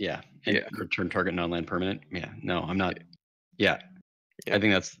and Yeah. return target non-land permanent. Yeah. No, I'm not. Yeah. Yeah. I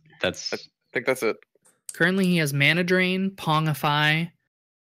think that's I think that's it. currently he has Mana Drain, Pongify,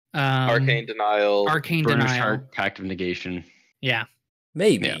 Arcane Denial. Arcane Burnished Denial. Heart, Pact of Negation. Yeah.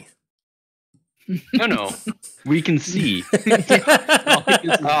 Maybe. Yeah. No. We can see. This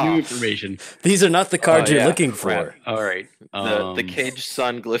is new information. These are not the cards Oh, you're yeah. looking Crap. for. All right. The Cage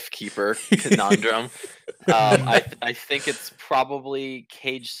Sun Glyph Keeper conundrum. I think it's probably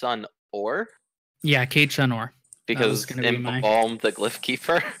Cage Sun Ore Yeah, Cage Sunor. because gonna be my- Embalm the Glyph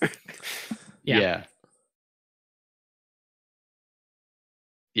Keeper. Yeah.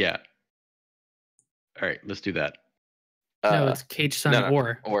 Yeah. All right, let's do that. No, it's Cage Sun no,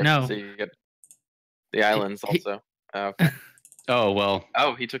 Ore. Or No. so you get the islands he- also. Okay. Oh, well.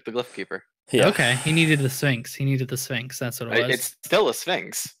 Oh, he took the Glyph Keeper. Yeah. Okay, he needed the Sphinx. That's what it was. It's still a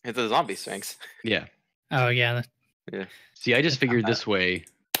Sphinx. It's a zombie Sphinx. Yeah. Oh yeah. See, I just figured this way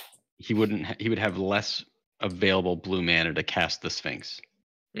he would have less available blue mana to cast the Sphinx.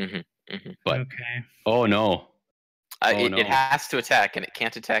 Mm-hmm. Mm-hmm. But Okay. oh no. It has to attack, and it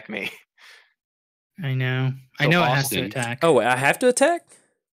can't attack me. I know. So I know it has to Austin- attack. Oh, wait, I have to attack?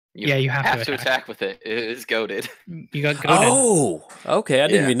 Yeah, you have to attack with it. It is goaded. You got goaded. Oh, okay. I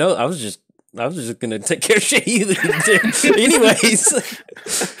didn't Yeah. even know. I was just gonna take care of Shahili. Anyways,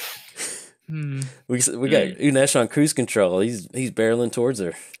 we got Unesh on cruise control. He's barreling towards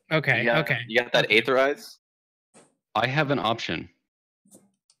her. Okay. Okay. You got that Aetherize? I have an option.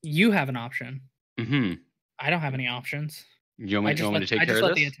 You have an option. Mm-hmm. I don't have any options. You want me to take I care just of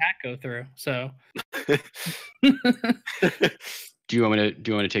let the this? attack go through. So. Do you want me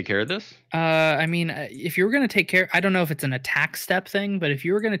to take care of this? I mean, if you were gonna take care, I don't know if it's an attack step thing, but if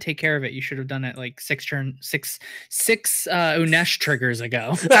you were gonna take care of it, you should have done it like six Unesh triggers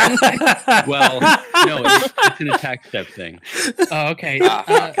ago. Well, no, it's an attack step thing. Oh, okay.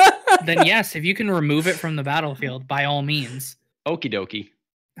 Then yes, if you can remove it from the battlefield, by all means. Okie dokie.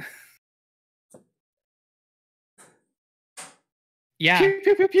 Yeah, Pew,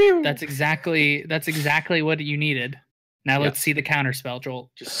 pew, pew, pew. that's exactly what you needed. Now let's see the counterspell,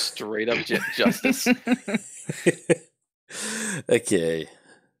 Jolt. Just straight up justice. Okay.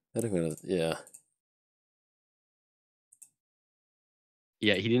 I don't know. Yeah.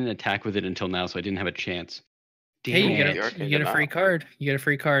 Yeah, he didn't attack with it until now, so I didn't have a chance. Hey, you Damn get it. a, you get a free card. You get a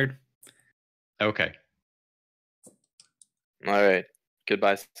free card. Okay. All right.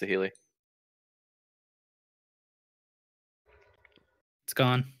 Goodbye, Sahili. It's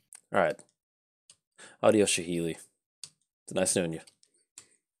gone. All right. Adios, Shahili. It's nice knowing you.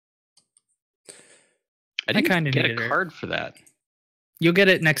 I didn't kinda get a needed it. card for that. You'll get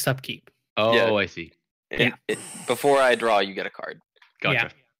it next upkeep. Oh, Yeah. I see. Before I draw, you get a card. Gotcha. Yeah.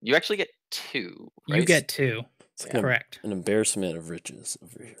 You actually get two. Right? You get two. It's like Correct. an embarrassment of riches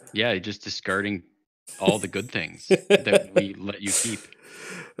over here. Yeah, just discarding all the good things that we let you keep.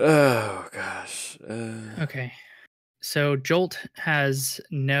 Oh gosh. Okay. So Jolt has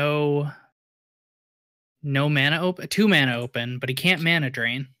no mana open, 2 mana open, but he can't mana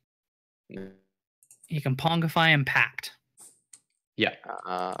drain. He can Pongify and Pact. Yeah.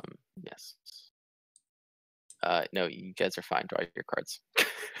 Yes. No, you guys are fine. Draw your cards.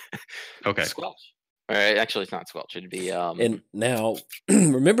 Okay. Squelch. All right. Actually, it's not Squelch. It'd be And now,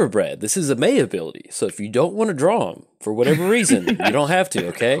 remember, Brad, this is a May ability. So if you don't want to draw them for whatever reason, you don't have to.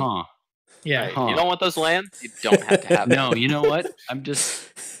 Okay. Huh. Yeah. right, Huh. You don't want those lands. You don't have to have them. No, you know what? I'm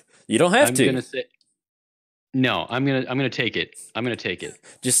You don't have to. gonna say no. I'm gonna take it. I'm gonna take it.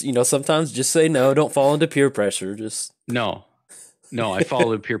 Just sometimes just say no. Don't fall into peer pressure. Just No, I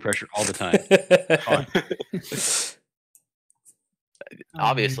follow peer pressure all the time. Fine.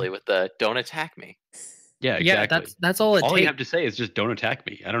 Obviously, with the "don't attack me." Yeah, Yeah, exactly. that's all it all you takes. have to say is just don't attack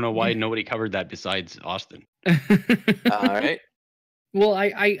me. I don't know why nobody covered that besides Austin. All right. Well,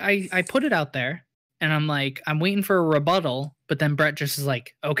 I put it out there, and I'm like, I'm waiting for a rebuttal, but then Brett just is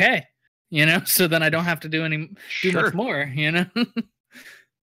like, okay, so then I don't have to do much Sure. more,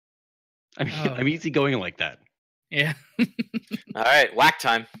 I'm easygoing like that. Yeah. All right, whack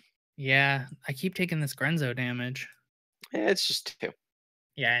time. Yeah, I keep taking this Grenzo damage. Yeah, it's just 2.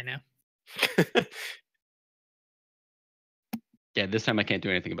 Yeah, I know. Yeah, this time I can't do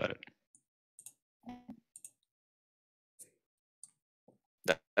anything about it.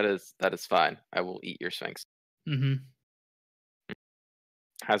 That is fine. I will eat your Sphinx. Mm-hmm.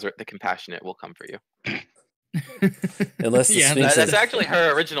 Hazoret the Compassionate will come for you. Unless the Sphinx that's had actually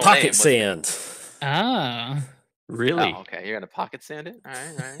her original pocket name. sand. Ah. Really? Oh, okay. You're gonna pocket sand it. All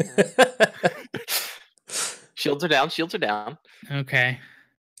right. Shields are down. Shields are down. Okay.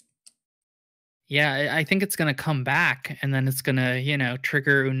 Yeah, I think it's gonna come back, and then it's gonna,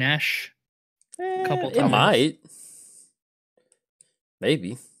 trigger Unesh a couple It times. might.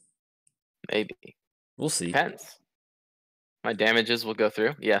 Maybe. We'll see. Depends. My damages will go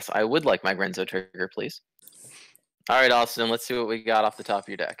through. Yes, I would like my Grenzo trigger, please. All right, Austin. Let's see what we got off the top of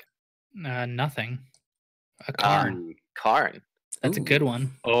your deck. Nothing. A Karn. Karn. That's a good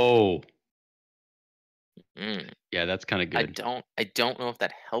one. Oh. Mm. Yeah, that's kind of good. I don't know if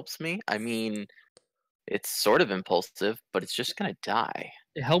that helps me. I mean, it's sort of impulsive, but it's just gonna die.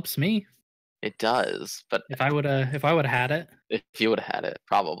 It helps me. It does, but If I would have had it. if you would have had it,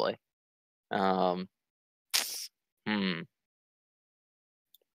 probably.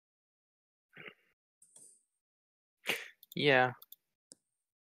 Yeah.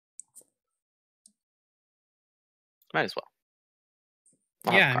 Might as well.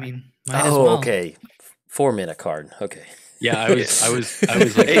 Yeah, I mean, might as well. Okay. 4-mana card. Okay. Yeah, I was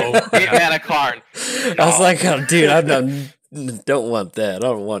like, eight mana Karn. I was like, oh, dude, don't want that. I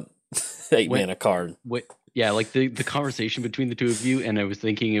don't want 8-mana card. Yeah, like the conversation between the two of you, and I was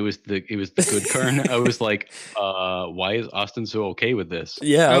thinking it was the good Karn. I was like, why is Austin so okay with this?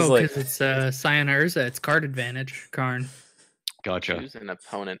 Yeah, I was like, because it's Cyan Urza. It's card advantage, Karn. Gotcha. Choose an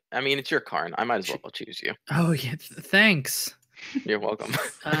opponent. I mean, it's your Karn. I might as well choose you. Oh yeah, thanks. You're welcome.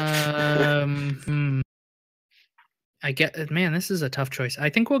 I get, man, this is a tough choice. I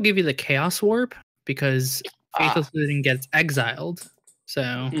think we'll give you the Chaos Warp because Faithless Looting gets exiled.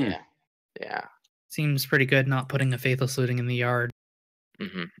 So yeah, seems pretty good not putting a Faithless Looting in the yard.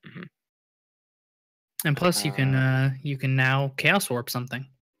 And plus, you can now Chaos Warp something.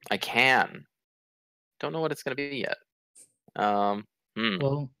 I can. Don't know what it's gonna be yet.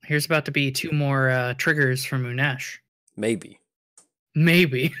 Well, here's about to be 2 more triggers from Unesh. maybe.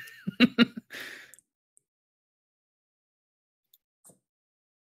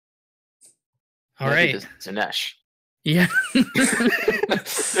 All right. Unesh. Yeah.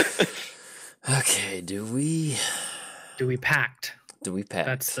 Okay, do we pact? pact? Do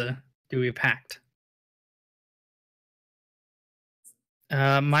we pact?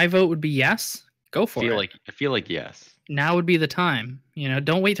 My vote would be yes. Go for it. I feel like yes. Now would be the time.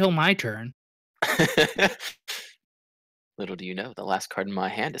 Don't wait till my turn. Little do you know, the last card in my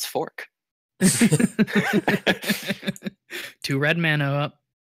hand is Fork. 2 red mana up.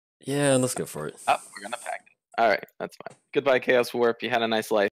 Yeah, let's go for it. Oh, we're gonna pack it. All right, that's fine. Goodbye, Chaos Warp. You had a nice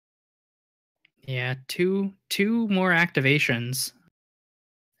life. Yeah, two more activations.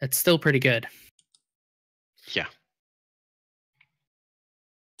 That's still pretty good. Yeah.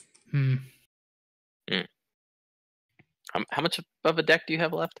 How much of a deck do you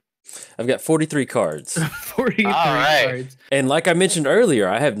have left? I've got 43 cards. 43 right. cards. And like I mentioned earlier,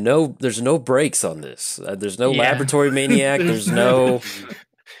 there's no breaks on this. There's no Laboratory Maniac. There's no.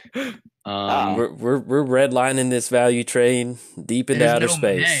 We're redlining this value train deep into outer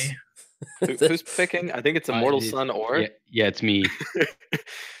space. Who's picking? I think it's Immortal Sun or yeah, it's me.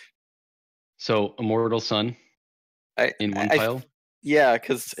 So Immortal Sun in one pile. Yeah,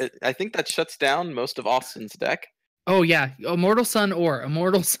 because I think that shuts down most of Austin's deck. Oh yeah, Immortal Sun or.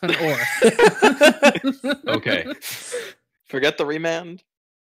 Okay. Forget the remand.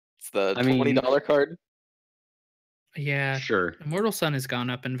 It's the $20 card. Yeah, sure. Immortal Sun has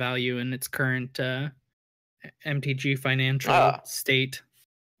gone up in value in its current MTG financial state.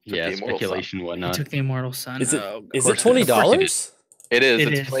 Yeah, speculation, whatnot. I took the Immortal Sun. Is it $20? It is.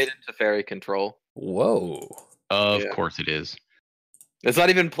 It's played into fairy control. Whoa. Of course it is. It's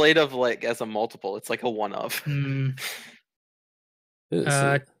not even played of as a multiple. It's like a one of.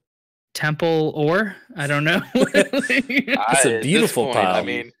 Temple or I don't know. It's a beautiful pile. I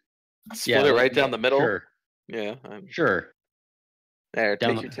mean, split it right down the middle. Sure. Yeah. Sure. There,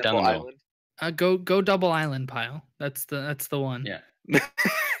 take your Temple Island. Go double island pile. That's the one. Yeah.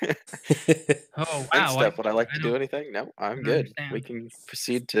 Oh wow. Steph, would I like to do anything? No, I'm good. We can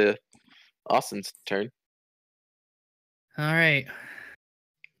proceed to Austin's turn. All right.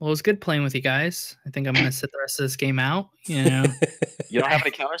 Well, it was good playing with you guys. I think I'm gonna sit the rest of this game out. You know, You don't have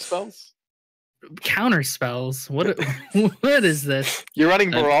any counter spells? counter spells. What? What is this? You're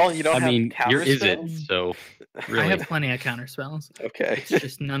running Brawl. You don't I have mean, counter you're is spells? it? So really, I have plenty of counter spells. Okay. It's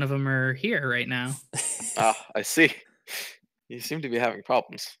just none of them are here right now. Ah, I see. You seem to be having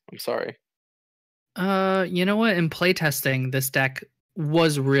problems. I'm sorry. You know what? In playtesting, this deck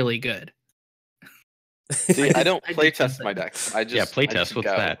was really good. See, I don't I did playtest something. my decks. I just yeah, I just playtest. What's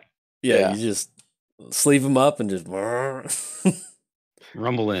go. that? Yeah, Yeah. you just sleeve them up and just.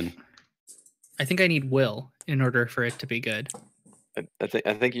 Rumble in. I think I need will in order for it to be good. I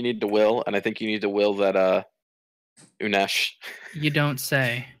think you need to will, and I think you need to will that Unesh. You don't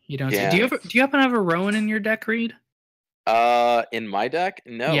say. You don't say. Yeah. Do you happen to have a Rowan in your deck, Reid? In my deck?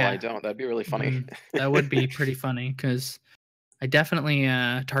 No, Yeah. I don't. That'd be really funny. That would be pretty funny because I definitely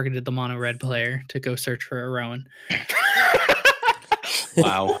targeted the mono red player to go search for a Rowan.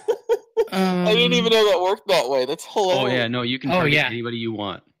 Wow. I didn't even know that worked that way. That's hilarious. Oh yeah, no, you can Oh, target yeah. anybody you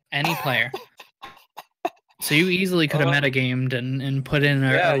want. Any player. So you easily could have metagamed and put in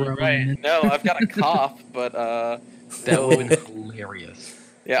a Yeah, you're Rowan. right. No, I've got a cough, but That would have been hilarious.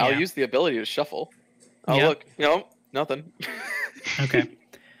 yeah, I'll Yeah. use the ability to shuffle. Oh Yep. look, no, nothing. Okay.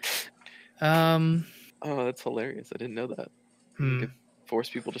 Oh, that's hilarious. I didn't know that. You Hmm. could force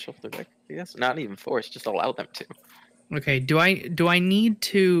people to shuffle their deck. Yes, not even force, just allow them to. Okay. Do I need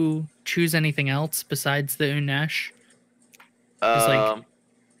to choose anything else besides the Unesh? like-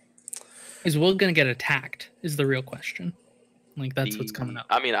 Is Will gonna get attacked? Is the real question. Like that's what's coming up.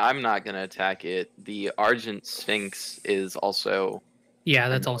 I mean, I'm not gonna attack it. The Argent Sphinx is also. Yeah,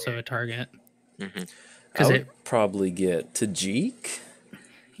 that's also a target. Mhm. I Because would probably get Tajic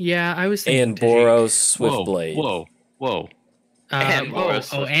yeah, I was thinking and Tajic. Boros Whoa, Swiftblade. whoa. And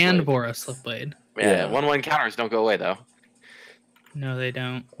Boros and Swiftblade. Boros Swiftblade. Yeah, Yeah. 1/1 counters don't go away though. No, they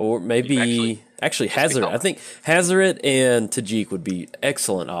don't. Or maybe actually just Hazoret. become- I think Hazoret and Tajic would be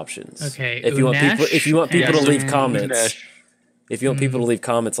excellent options. Okay, If you want people, Unesh if you want people to leave and- comments, Unesh. if you want people to leave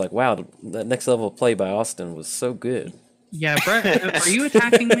comments like, "Wow, that next level of play by Austin was so good." Yeah, Brett, are you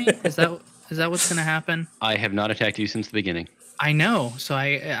attacking me? Is that what's gonna happen? I have not attacked you since the beginning. I know. So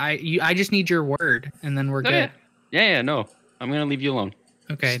I just need your word, and then we're Oh, good. yeah. No, I'm gonna leave you alone.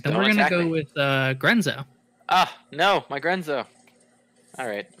 Okay, Just then don't we're gonna attack go me. with Grenzo. Ah, no, my Grenzo. All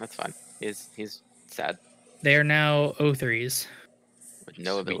right, that's fine. He's sad They are now 03s, with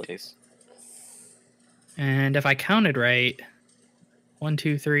no Sweet. abilities. and if I counted right, 1,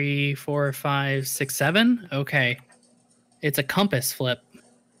 2, 3, 4, 5, 6, 7. Okay, it's a compass flip.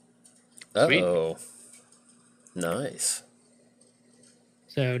 Sweet. Oh, nice.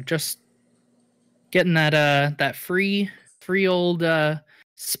 So just getting that free old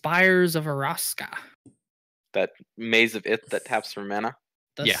Spires of Araska. That Maze of It that taps for mana.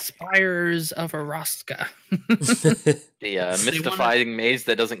 The Yeah. Spires of Araska. The mystifying maze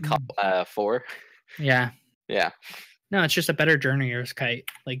that doesn't cost 4. Yeah. Yeah. No, it's just a better Journeyer's Kite.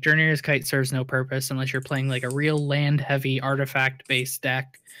 Like Journeyer's Kite serves no purpose unless you're playing like a real land-heavy artifact-based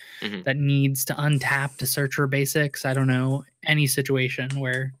deck Mhm. that needs to untap to search for basics. I don't know any situation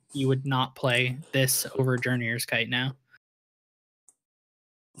where you would not play this over Journeyer's Kite now.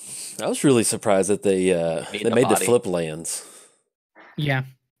 I was really surprised that they Need the made the body. flip lands. Yeah.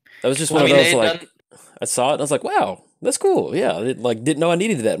 That was just Well, one I of mean, those they like done- I saw it and I was like, "Wow, that's cool." Yeah, didn't know I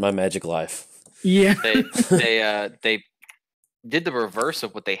needed that in my Magic life. Yeah. they did the reverse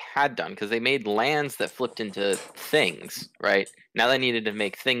of what they had done because they made lands that flipped into things, right? Now they needed to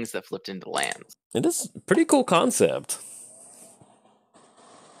make things that flipped into lands. It is a pretty cool concept.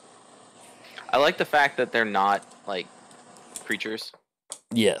 I like the fact that they're not like creatures,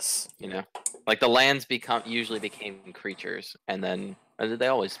 Yes. you know? Like the lands usually became creatures and then or did they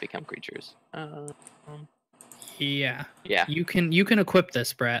always become creatures? Yeah. Yeah. You can equip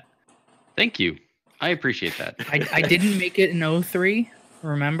this, Brett. Thank you. I appreciate that. I didn't make it in 03,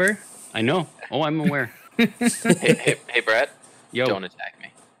 remember? I know. Oh, I'm aware. Hey, Brett, Yo. don't attack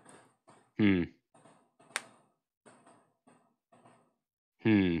me.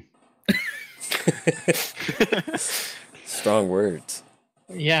 Strong words.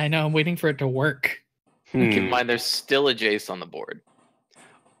 Yeah, I know. I'm waiting for it to work. Keep in mind, there's still a Jace on the board.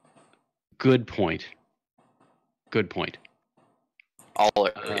 Good point. Good point. All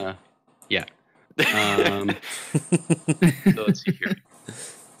agree. Yeah. So let's see here.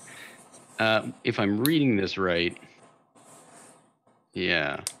 If I'm reading this right,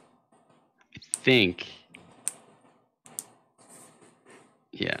 yeah,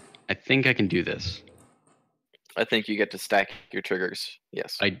 I think I can do this. I think you get to stack your triggers.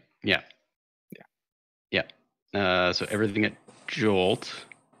 Yes. Yeah. So everything at Jolt.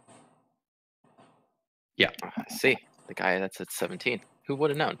 Yeah. I see. The guy that's at 17. Who would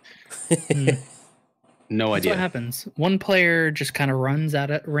have known? No That's idea. what happens. One player just kind of runs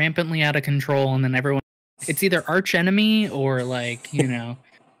rampantly out of control, and then everyone. It's either arch enemy or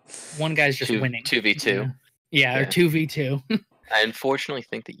one guy's just winning. 2v2. Yeah, or 2v2. I unfortunately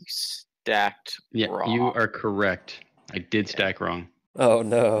think that you stacked wrong. You are correct. I did stack wrong. Oh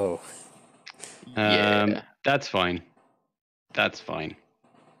no. Yeah. That's fine. That's fine.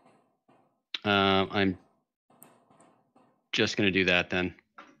 I'm just gonna do that then.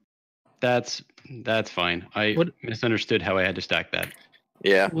 That's fine. I misunderstood how I had to stack that.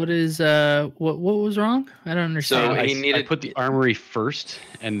 Yeah. What is what was wrong? I don't understand. So I put the armory first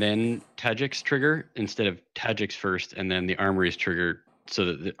and then Tajic's trigger instead of Tajic's first and then the armory's trigger, so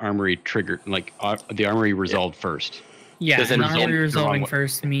that the armory triggered the armory resolved first. Yeah, then the armory the resolving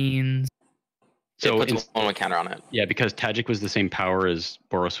first means. So it puts one counter on it. Yeah, because Tajic was the same power as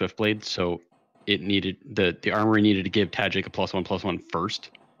Boros Swiftblade, so it needed the armory needed to give Tajic a +1/+1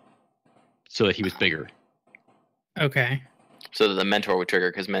 first, so that he was bigger. Okay. So that the mentor would trigger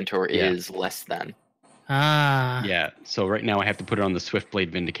because mentor is less than. Ah. Yeah. So right now I have to put it on the Swiftblade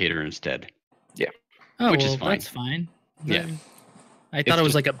Vindicator instead. Yeah. Oh, which is fine. That's fine. Yeah. I thought it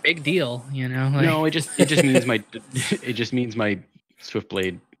was like a big deal, Like... No, it just means my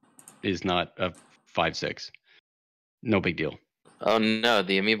Swiftblade is not a 5/6. No big deal. Oh no,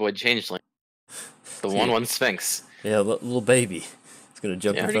 the Amiiboid changeling. The 1/1 Sphinx. Yeah, little baby. It's gonna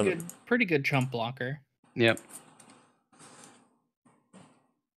jump in front of him. Pretty good chump blocker. Yep.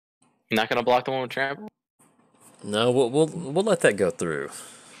 Not gonna block the one with trample? No, we'll let that go through.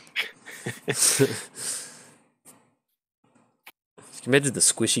 Can you imagine the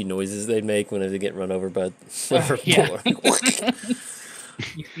squishy noises they make whenever they get run over by yeah.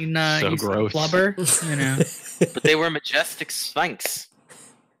 You seen so gross. Blubber? But they were majestic Sphinx.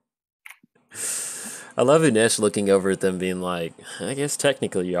 I love Unesh looking over at them being like, I guess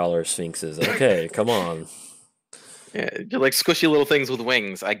technically y'all are sphinxes. Okay, come on. Yeah, you're like squishy little things with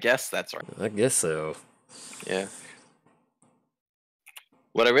wings. I guess that's right. I guess so. Yeah.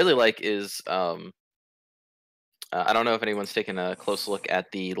 What I really like is I don't know if anyone's taken a close look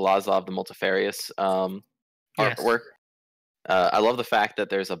at the Lazov the Multifarious artwork. I love the fact that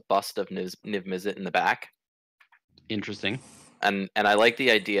there's a bust of Niv Mizzet in the back. Interesting. And I like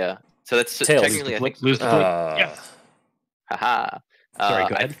the idea. So that's Tails. technically, I think. Lose the flip. Yeah. Haha. Sorry,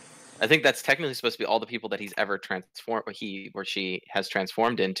 go ahead. I think that's technically supposed to be all the people that he's ever transformed, or he or she has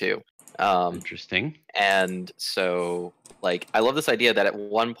transformed into. Interesting. And so, like, I love this idea that at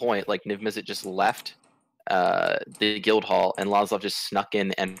one point, like, Niv Mizzet just left the guild hall, and Lazov just snuck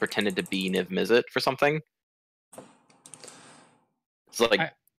in and pretended to be Niv Mizzet for something. So,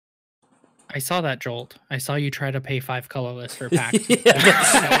 like, I saw that, Jolt. I saw you try to pay 5 colorless for packs.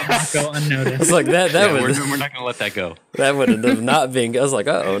 That would not go unnoticed. It's like that we're not gonna let that go. That would have not been. I was like,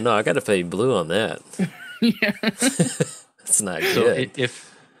 oh no, I got to pay blue on that. Yeah. That's not So good. if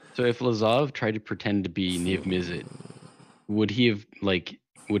Lazov tried to pretend to be Niv Mizzet, would he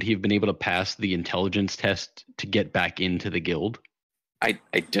have been able to pass the intelligence test to get back into the guild? I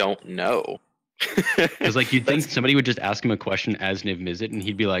don't know. Because like you'd think somebody would just ask him a question as Niv Mizzet, and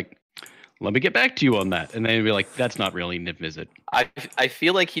he'd be like, "Let me get back to you on that," and then he'd be like, "That's not really Niv Mizzet." I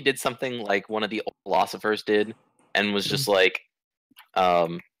feel like he did something like one of the old philosophers did, and was just like,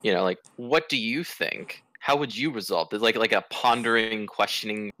 like, what do you think? How would you resolve this? Like a pondering,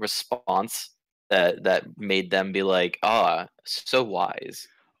 questioning response that made them be like, so wise.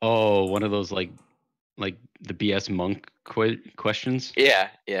 Oh, one of those like the BS monk questions. Yeah.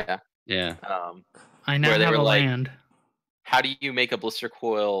 I now where they have were a like, land. How do you make a blister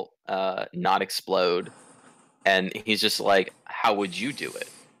coil not explode? And he's just like, how would you do it?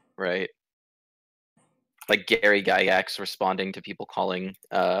 Right? Like Gary Gygax responding to people calling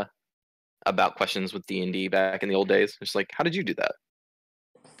about questions with D&D back in the old days. It's like, how did you do that?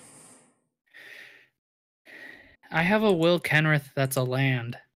 I have a Will Kenrith that's a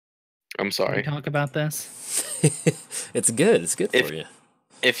land. I'm Can sorry. we talk about this? It's good. It's good for you.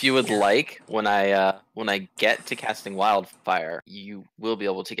 If you would like, when I get to casting Wildfire, you will be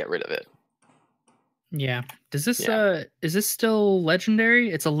able to get rid of it. Yeah. Does this is this still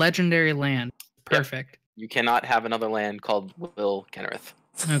legendary? It's a legendary land. Perfect. You cannot have another land called Will Kenrith.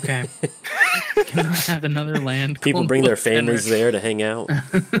 Okay. Cannot have another land. People called bring their Will families Kenrith. there to hang out.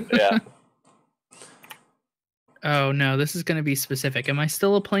 Yeah. Oh no, this is going to be specific. Am I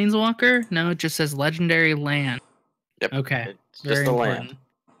still a planeswalker? No, it just says legendary land. Yep. Okay. It's just a land.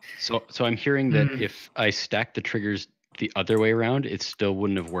 So I'm hearing that if I stack the triggers the other way around, it still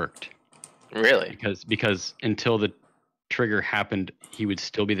wouldn't have worked. Really? Because until the trigger happened, he would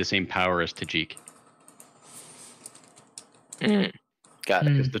still be the same power as Tajic. Got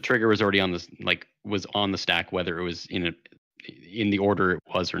it. Because the trigger was already on was on the stack, whether it was in the order it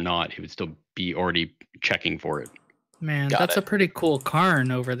was or not, he would still be already checking for it. Man, Got that's it. a pretty cool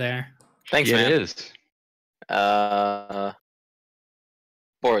Karn over there. Thanks, Yeah, man. it is.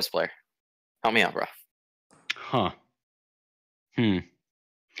 Boris player. Help me out, bro. Huh.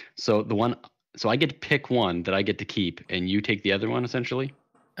 So I get to pick one that I get to keep, and you take the other one, essentially?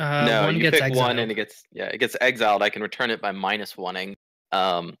 No, One you gets pick exiled. one and it gets exiled. I can return it by -1ing.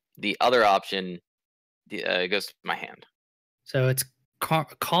 The other option goes to my hand. So it's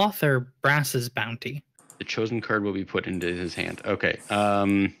Koth or Brass's bounty. The chosen card will be put into his hand. Okay.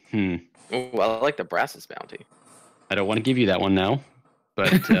 Ooh, I like the Brass's bounty. I don't want to give you that one now,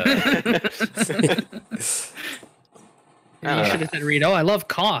 but You should have said, Reid, oh, I love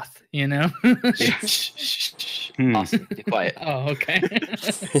Koth, you know? Awesome. Be quiet. Oh, okay.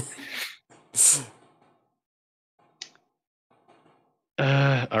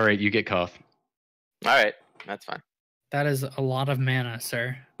 all right, you get Koth. All right, that's fine. That is a lot of mana,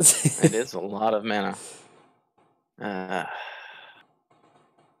 sir. It is a lot of mana.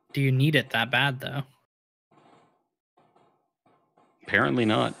 Do you need it that bad, though? Apparently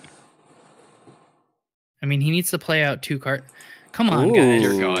not. I mean, he needs to play out 2 cards. Come on, Ooh. guys.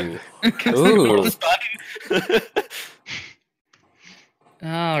 Dear God. Ooh.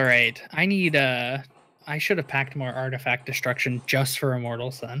 All right. I need I should have packed more artifact destruction just for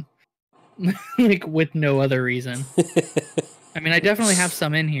Immortal Sun. Like with no other reason. I mean, I definitely have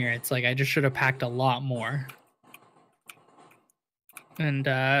some in here. It's like I just should have packed a lot more. And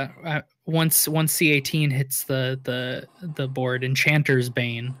once C18 hits the board, Enchanter's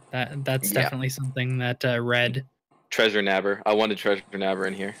Bane. That's definitely something that Red. Treasure Nabber. I wanted Treasure Nabber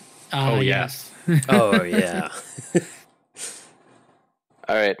in here. Oh, yeah. Yes. Oh yeah.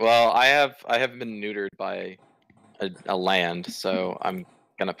 All right. Well, I have been neutered by a land, so I'm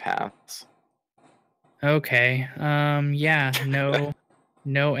gonna pass. Okay. Yeah.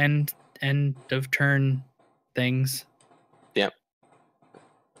 No end of turn things. Yep.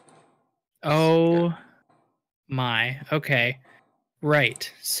 Oh my. Okay.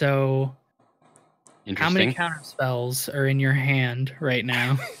 Right. So how many Interesting. counter spells are in your hand right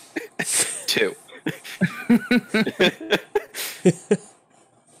now? 2.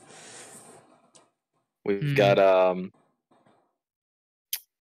 We've got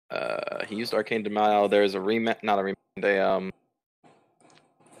he used Arcane Denial. There's a not a remand. I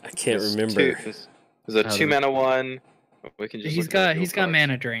can't there's remember. There's a 2-mana one. We can just he's got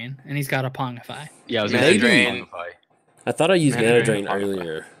Mana Drain and he's got a Pongify. Yeah, I was Mana gonna say Drain. I thought I used Mana Mana Drain Drain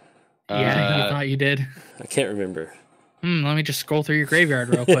earlier. Yeah, you thought you did. I can't remember. Let me just scroll through your graveyard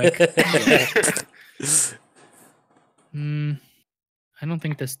real quick. I don't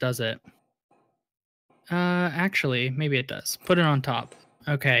think this does it. Actually, maybe it does. Put it on top.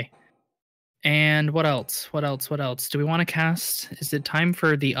 Okay. And what else? What else? Do we want to cast? Is it time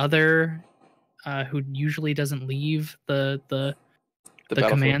for the other who usually doesn't leave the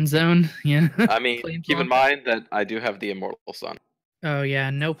command zone? Yeah. I mean, keep in mind that I do have the Immortal Sun. Oh yeah,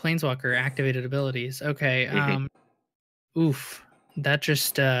 no Planeswalker activated abilities. Okay. Oof. That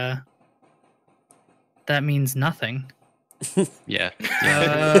just that means nothing. Yeah.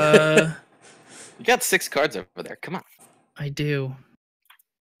 You got 6 cards over there. Come on. I do.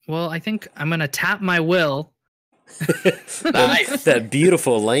 Well, I think I'm gonna tap my will. Nice. That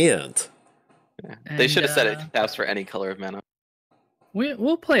beautiful land. Yeah. They should have said it taps for any color of mana.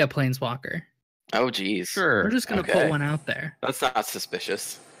 We'll play a Planeswalker. Oh, geez. Sure. We're just gonna put one out there. That's not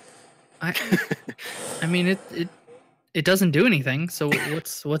suspicious. I mean it doesn't do anything. So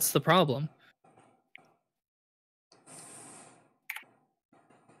what's the problem?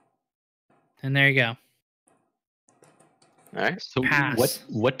 And there you go. All right. So Pass.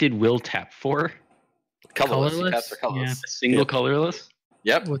 what did Will tap for? Colorless. He Colorless? taps for colorless. Yeah. A single colorless?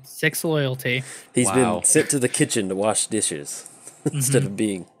 Yep. With 6 loyalty. He's Wow. been sent to the kitchen to wash dishes instead of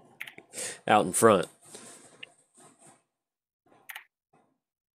being out in front.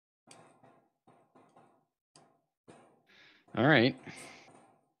 All right.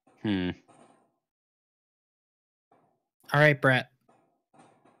 All right, Brett.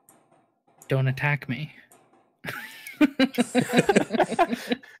 Don't attack me.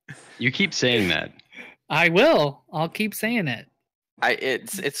 You keep saying that. I will. I'll keep saying it.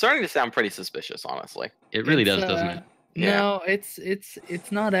 It's starting to sound pretty suspicious, honestly. It really It's, does, doesn't it? Yeah. No,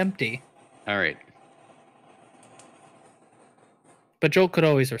 it's not empty. All right. But Jolt could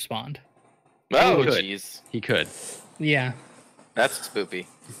always respond. Oh, good. jeez. He could. Yeah. That's spoopy.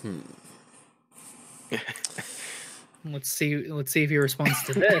 Let's see if he responds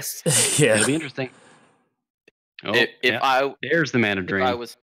to this. Yeah. It'll be interesting. Oh, there's the mana If drain. I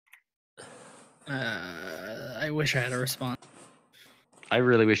was, I wish I had a response. I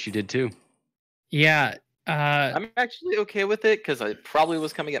really wish you did too. Yeah. I'm actually okay with it because I probably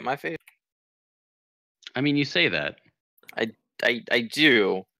was coming at my face. I mean, you say that. I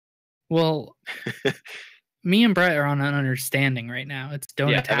do. Well, me and Brett are on an understanding right now. It's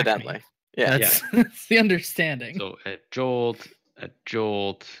don't attack Evidently. me. Yeah. That's the understanding. So at Jolt.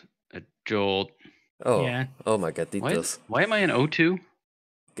 Oh. Yeah. Oh my God. Why am I in O2?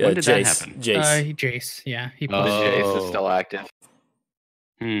 When did that happen? Jace. Jace. Yeah. He The put it. Jace is still active.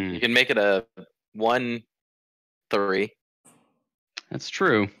 You can make it a 1-3. That's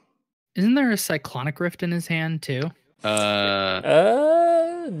true. Isn't there a Cyclonic Rift in his hand too?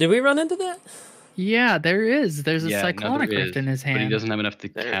 Did we run into that? Yeah, there is. There's a Cyclonic Rift in his hand. But he doesn't have enough to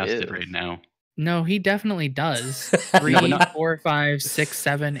There cast is. it right now. No, he definitely does. 3, 4, 5, 6,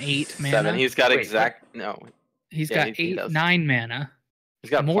 7, 8 mana. 7. He's got no. He's Yeah, got he 8, does. 9 mana. He's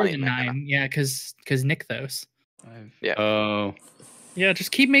got More plenty than of mana. 9. Yeah, because Nykthos. Yeah. Oh, Yeah,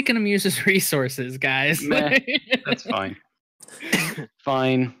 just keep making him use his resources, guys. Meh. That's fine.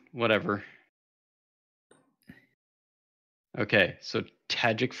 Fine, whatever. Okay, so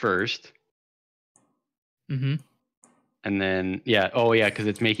Tajic first, Mm-hmm. and then because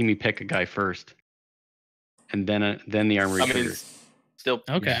it's making me pick a guy first, and then the armory trigger. Still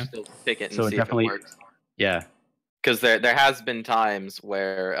Okay. Still pick it and So it see definitely- if it works. Yeah, Because there has been times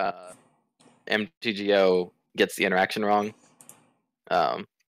where MTGO gets the interaction wrong,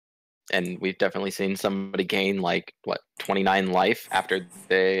 and we've definitely seen somebody gain 29 life after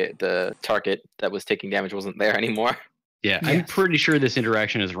the target that was taking damage wasn't there anymore. yeah. I'm Yes. pretty sure this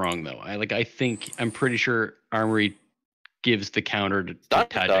interaction is wrong though. I'm pretty sure armory gives the counter to Not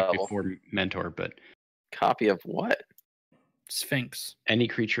Tajic double. before mentor, but Copy of what? Sphinx. any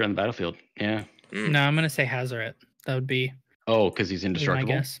creature on the battlefield. Yeah. No, I'm going to say Hazoret. That would be Oh, because he's my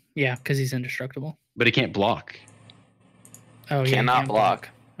indestructible. guess. Yeah, because he's indestructible. But he can't block. Oh, yeah. Cannot block.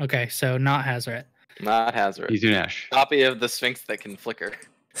 Okay, so not Hazoret. Not Hazoret. He's Unesh. Copy of the Sphinx that can flicker.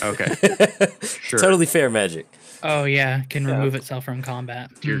 Okay. Sure. Totally fair magic. Oh, yeah. Can Yeah. remove itself from combat.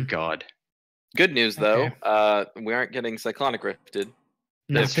 Dear Hmm. God. Good news though, Okay. we aren't getting Cyclonic Rifted.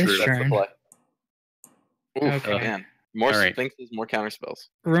 Not That's this true. That's the turn. play. Oof, Okay. man. More All right. Sphinxes, more counterspells.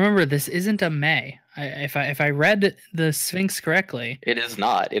 Remember, this isn't a May. If I read the Sphinx correctly, It is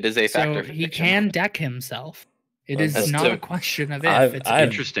not. It is a so factor. he fiction. can deck himself. It Well, is that's not true. a question of if. I've- It's I've-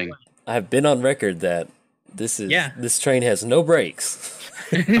 Interesting. I've been on record that this train has no brakes.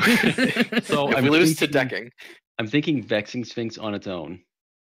 So If I'm we lose to thinking- decking. I'm thinking Vexing Sphinx on its own.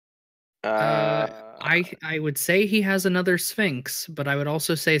 I would say he has another Sphinx, but I would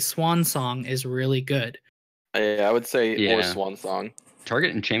also say Swan Song is really good. I would say or Yeah. Swan Song.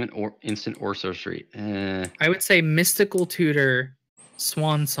 Target enchantment or instant or sorcery. I would say Mystical Tutor,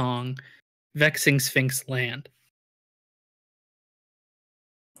 Swan Song, Vexing Sphinx Land.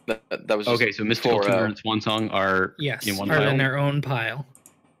 That was just Okay, so Mystical 4-0. Tutor and Swan Song are Yes, in one are pile. in their own pile.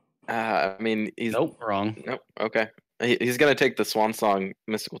 I mean, he's Nope, wrong. nope. Okay, he's gonna take the Swan Song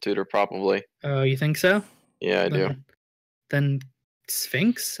Mystical Tutor probably. Oh, you think so? Yeah, I do. Then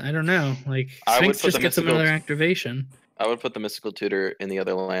Sphinx? I don't know. Like I would Sphinx put just the gets mystical- another activation. I would put the Mystical Tutor in the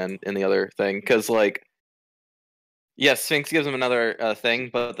other land, in the other thing, because yes, Sphinx gives him another thing,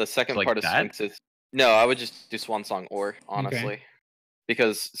 but the second Like part of that? Sphinx is no. I would just do Swan Song or honestly,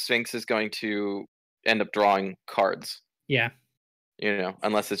 because Sphinx is going to end up drawing cards. Yeah.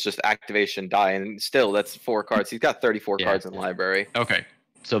 Unless it's just activation die, and still that's 4 cards. He's got 34 Yeah. cards in the library. Okay.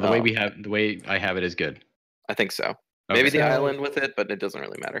 So the way I have it is good. I think so. Okay. Maybe the So- island with it, but it doesn't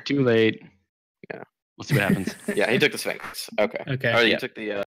really matter. Too late. Yeah. We'll see what happens. Yeah, he took the Sphinx. Okay. Okay. Oh, you Yeah. took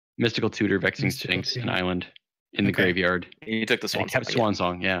the Mystical Tutor, Vexing Mystical Sphinx, Tutor. an island in the Okay. graveyard. you took the And Swan it kept Song. Swan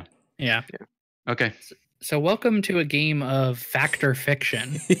Song, yeah. Yeah. Okay. So welcome to a game of factor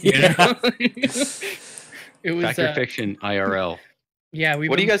fiction. Yeah. It was Factor Fiction IRL. Yeah, we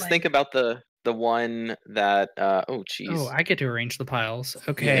What do you guys think about the one that? Oh, jeez. Oh, I get to arrange the piles.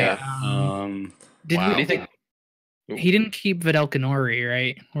 Okay. Yeah. Did wow. What do you think? he didn't keep Videlcanori,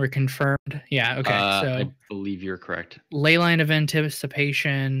 right? We're confirmed. Yeah, okay. So I believe you're correct. Leyline of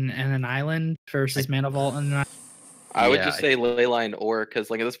Anticipation and an island versus Mana Vault and an I would Yeah, just say Leyline or because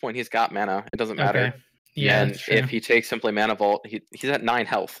at this point he's got mana. It doesn't matter. Okay. Yeah, and that's true. if he takes simply Mana Vault, he's at 9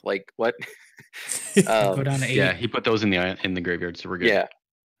 health. Like what? Go down to 8. Yeah, he put those in the graveyard, so we're good. Yeah.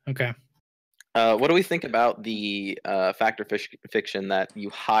 Okay. What do we think about the factor fiction that you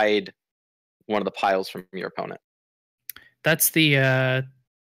hide one of the piles from your opponent? That's the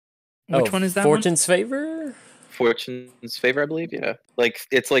Which one is that Fortune's Favor? Fortune's Favor, I believe. Yeah, like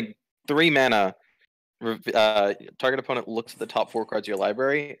it's like 3 mana. Target opponent looks at the top 4 cards of your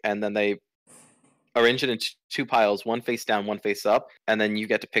library, and then they arrange it in 2 piles, one face down, one face up, and then you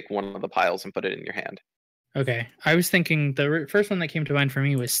get to pick one of the piles and put it in your hand. Okay, I was thinking the first one that came to mind for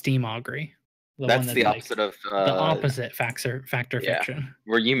me was Steam Augury. That's the opposite of the opposite factor fiction,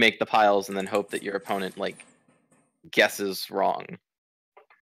 where you make the piles and then hope that your opponent like guesses wrong.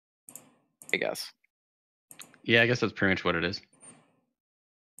 I guess. Yeah, I guess that's pretty much what it is.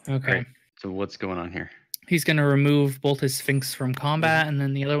 Okay. Right. So what's going on here? He's going to remove both his Sphinx from combat, and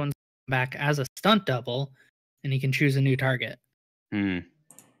then the other one's back as a stunt double, and he can choose a new target.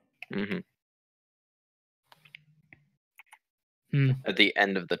 Mm-hmm. At the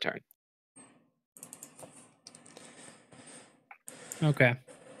end of the turn. Okay.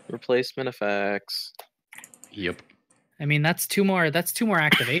 Replacement effects. Yep. I mean, that's two more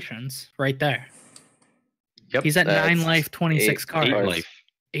activations right there. Yep. He's at 9 life, 26 cards. 8 life.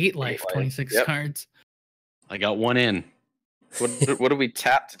 8 life, 26 cards. I got 1 in. What do we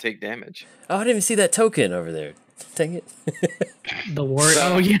tap to take damage? Oh, I didn't even see that token over there. Dang it. The ward.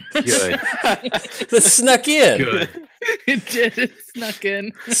 Oh, yeah. Good. That snuck in. Good. It did. It snuck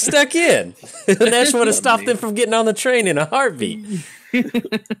in. Stuck in. Unesh would have stopped them from getting on the train in a heartbeat.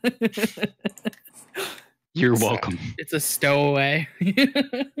 You're welcome. It's a stowaway.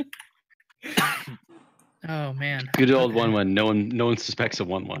 Oh, man. Good old 1-1. No one suspects a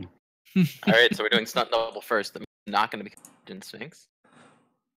 1-1. All right, so we're doing stunt double first. I'm not going to be in Sphinx.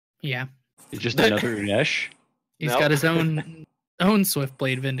 Yeah. It's just another Unesh. He's got his own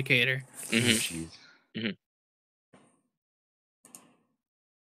Swiftblade Vindicator. Mm-hmm. Oh,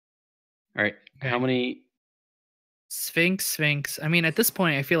 all right. Okay. How many? Sphinx. I mean, at this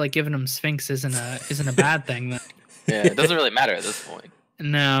point, I feel like giving him Sphinx isn't a bad thing. Yeah, it doesn't really matter at this point.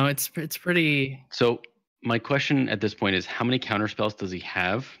 No, it's pretty. So my question at this point is, how many counterspells does he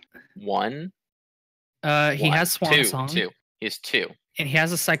have? 1. He has Swan Song. 2. He has 2. And he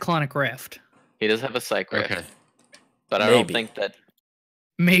has a Cyclonic Rift. He does have a Psych Rift. Okay. But I don't think that.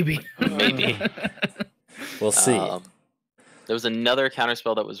 Maybe. We'll see. There was another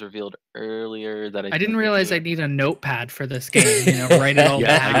counterspell that was revealed earlier that I didn't realize I need a notepad for this game. Write it all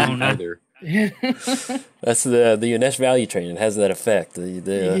down. Either. That's the Unesh value train. It has that effect. When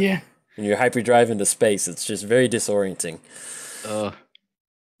you're hyperdrive into space, it's just very disorienting. All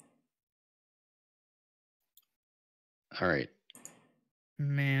right.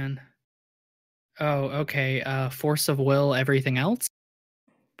 Man. Oh, okay. Force of Will, everything else?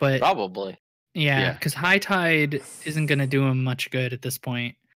 But probably. Yeah, because High Tide isn't going to do him much good at this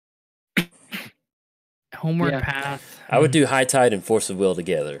point. Homeward Path. I would do High Tide and Force of Will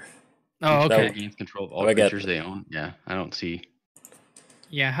together. Oh, okay. Gains control of all creatures they own. Yeah, I don't see.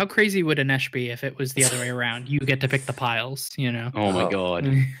 Yeah, how crazy would Unesh be if it was the other way around? You get to pick the piles, Oh my god.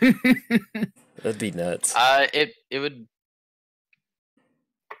 That'd be nuts. It would.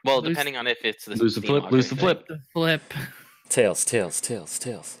 Well, depending on if it's the lose the flip. The flip. Tails.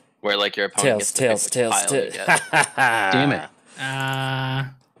 Where like your opponent gets to pick which pile you get. Damn it.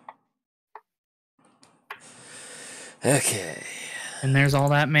 Okay. And there's all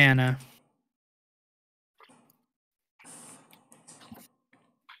that mana.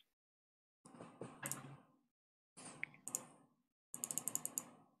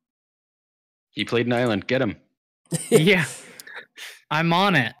 He played an island. Get him. Yeah. I'm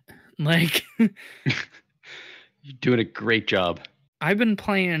on it. Like you're doing a great job. I've been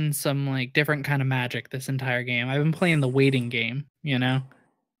playing some like different kind of Magic this entire game. I've been playing the waiting game, I've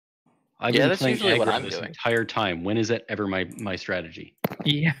been playing usually what I'm doing entire time. When is that ever my strategy?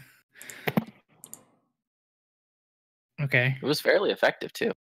 Yeah. Okay. It was fairly effective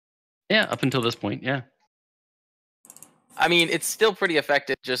too. Yeah, up until this point, yeah. I mean, it's still pretty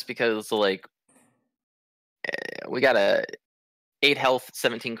effective just because like we got a 8 health,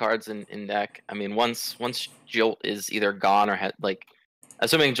 17 cards in deck. I mean, once Jolt is either gone or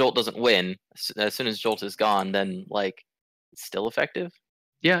assuming Jolt doesn't win, as soon as Jolt is gone, then like it's still effective.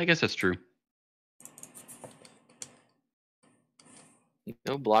 Yeah, I guess that's true.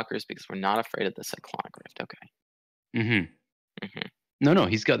 No blockers because we're not afraid of the Cyclonic Rift. Okay. No,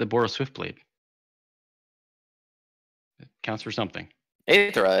 he's got the Boros Swiftblade. It counts for something.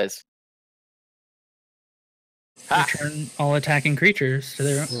 Aetherize. Return all attacking creatures to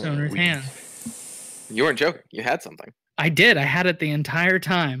their owner's hand. You weren't joking. You had something. I did. I had it the entire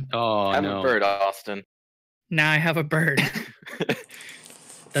time. Oh, have a bird, Austin. Now I have a bird.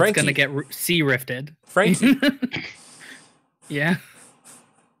 That's going to get sea rifted. Frankie. Yeah.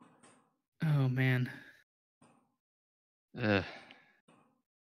 Oh, man.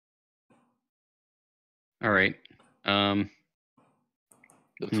 All right.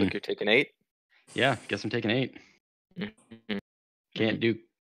 Looks like you're taking 8. Yeah, guess I'm taking 8. Mhm. Can't do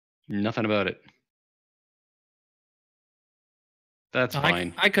nothing about it. That's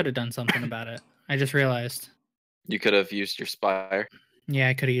fine. I could have done something about it. I just realized. You could have used your spire. Yeah,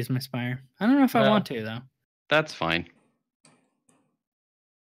 I could have used my spire. I don't know if I Well. want to though. That's fine.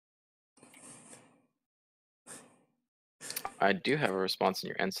 I do have a response in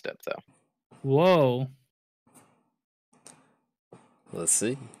your end step, though. Whoa. Let's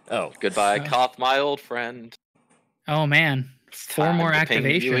see. Oh, Goodbye, Koth, my old friend. Oh man. 4 Time more to ping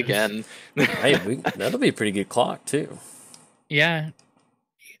activations. you again. hey, that'll be a pretty good clock too. Yeah.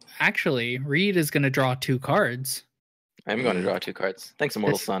 Actually, Reid is going to draw 2 cards. I'm going to draw 2 cards. Thanks,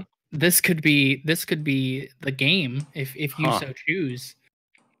 Immortal Sun. This could be the game if you so choose.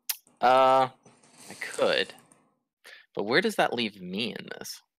 I could. But where does that leave me in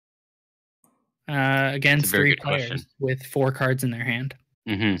this? Against It's a very 3 good players question. with 4 cards in their hand.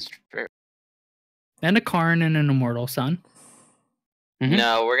 Mm-hmm. It's true. And a Karn and an Immortal Sun. Mhm.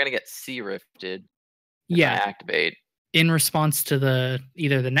 No, we're going to get C-rifted. If I Yeah, activate. in response to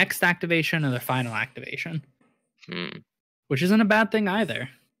either the next activation or the final activation. Which isn't a bad thing either.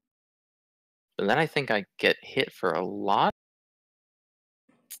 But then I think I get hit for a lot.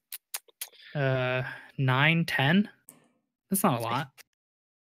 9, 10? That's not a lot.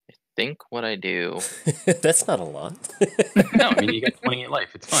 I think what I do. That's not a lot. No, I mean, you got 28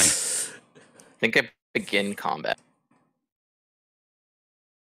 life. It's fine. I think I begin combat.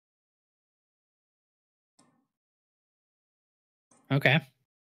 Okay.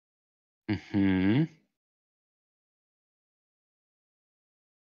 Mm-hmm.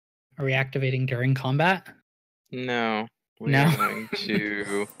 Are we activating during combat? No. We're No. going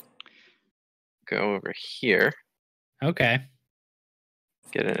to go over here. Okay.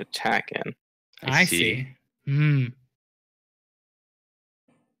 Get an attack in. I see. Hmm.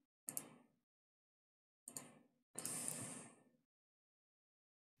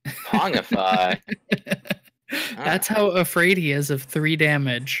 Pongify. That's how afraid he is of 3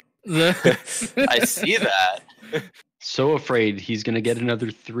 damage. I see that. So afraid he's going to get another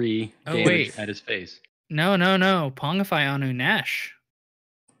 3 Oh, damage wait. at his face. No. Pongify on Unesh.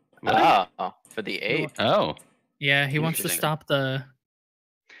 Oh, for the 8. Oh. Yeah, he wants to Interesting. stop the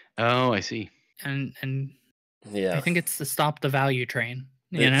Oh, I see. and Yeah. I think it's to stop the value train.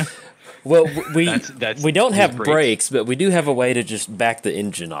 You know? Well, we That's we don't his have brakes. brakes, but we do have a way to just back the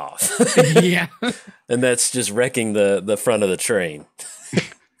engine off. Yeah. And that's just wrecking the front of the train.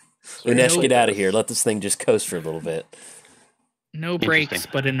 Unesh, get out of here. Let this thing just coast for a little bit. No brakes,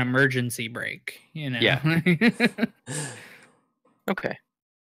 Interesting. but an emergency brake. You know? Yeah. Okay.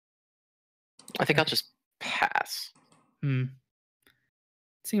 I think I'll just pass.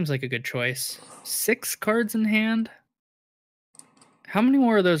 Seems like a good choice. 6 cards in hand. How many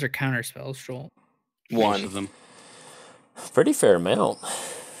more of those are counter spells, Joel? Most of 1. them. Pretty fair amount.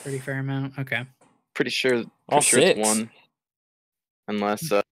 Pretty fair amount. Okay. Pretty sure All it's 6. 1.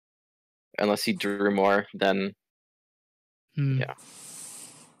 Unless he drew more, then yeah.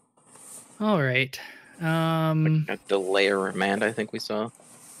 All right. A delay or remand, I think we saw.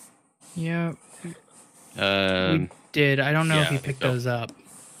 Yeah. Um, We did. I don't know yeah, if I you think picked so. those up.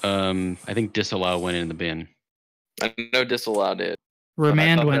 I think disallow went in the bin. I know disallowed it.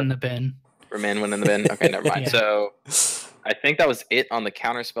 Remand thought went that- in the bin. Remand went in the bin. Okay, never mind. Yeah. So I think that was it on the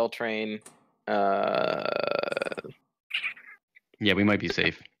counterspell train. Yeah, we might be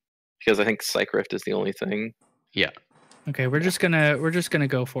safe. Because I think Psych Rift is the only thing. Yeah. Okay, we're just gonna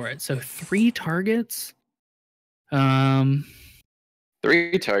go for it. So 3 targets. 3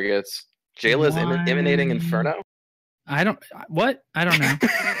 targets. Jayla's emanating Inferno. I don't know.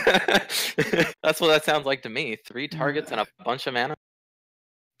 That's what that sounds like to me. 3 targets and a bunch of mana.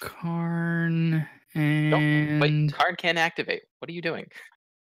 Karn Wait, and card can't activate. What are you doing?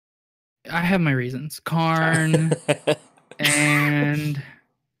 I have my reasons. Karn and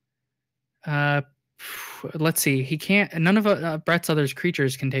let's see. He can't. None of Brett's other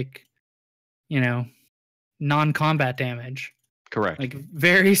creatures can take, non-combat damage. Correct. Like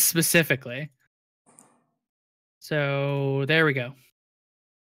very specifically. So there we go.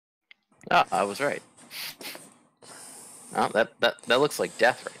 Oh, I was right. Oh, that looks like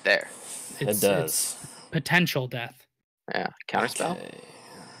death right there. It does. Potential death. Yeah, counterspell. Okay.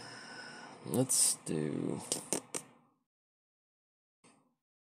 Let's do.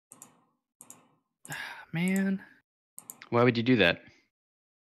 Man, Why would you do that?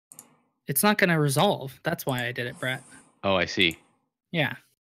 it's not going to resolve. That's why I did it, Brett. Oh, I see. Yeah.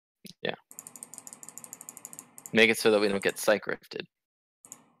 Make it so that we don't get Psych Rifted.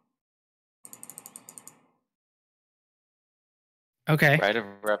 Okay. Right of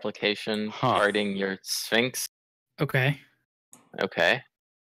replication, Huh. targeting your Sphinx. Okay. Okay.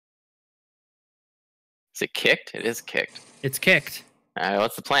 Is it kicked? It is kicked. It's kicked. All right,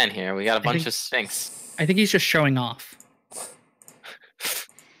 what's the plan here? We got a bunch think- of Sphinx. I think he's just showing off.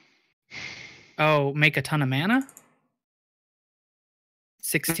 Oh, make a ton of mana?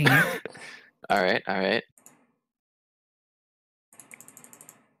 16. All right, all right.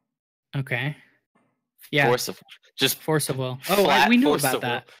 Okay. Yeah. Force of Force of will. Oh, flat we knew force about of will.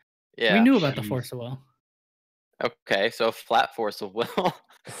 that. Yeah. We knew about the Jeez. force of will. Okay, so flat force of will.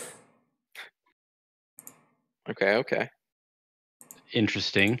 Okay.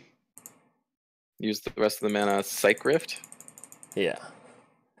 Interesting. Use the rest of the mana Psych Rift. Yeah.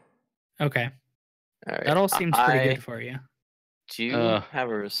 Okay. All right. That all seems pretty good for you. Do you have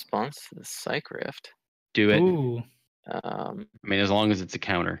a response to the Psych Rift? Do it. Ooh. I mean, as long as it's a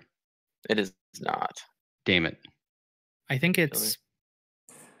counter. It is not. Damn it. I think it's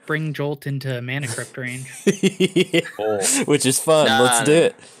bring Jolt into mana crypt range. Which is fun. Nah, Let's do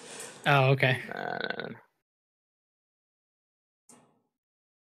it. Oh, okay. No.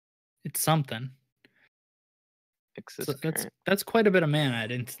 It's something. Exist So current. that's quite a bit of mana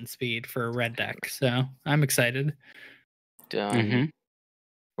at instant speed for a red deck. So I'm excited. Done. Mm-hmm.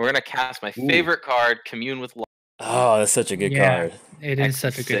 We're gonna cast my favorite card, Commune with Light. Oh, that's such a good card. It is X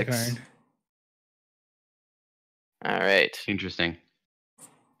such a good six. card. All right. Interesting.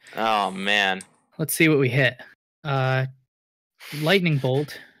 Oh man. Let's see what we hit. Lightning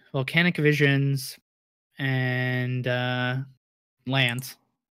Bolt, Volcanic Visions, and lands.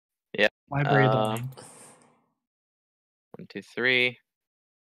 Yeah. Library of the Land. 1, 2, 3.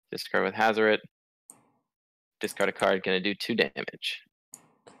 Discard with Hazoret. Discard a card, gonna do 2 damage.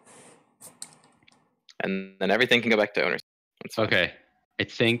 And then everything can go back to owners. That's fine. Okay. I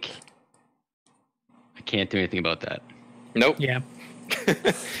think I can't do anything about that. Nope. Yeah.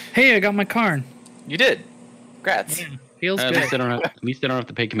 Hey, I got my Karn. You did. Congrats. Yeah, feels At good. least I don't have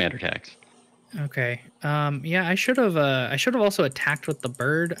to pay commander tax. Okay. Yeah, I should have also attacked with the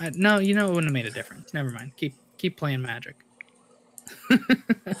bird. No, it wouldn't have made a difference. Never mind. Keep playing Magic.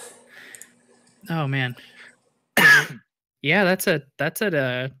 Oh man. Yeah, that's at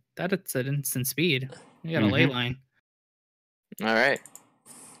instant speed. You got a ley line. All right.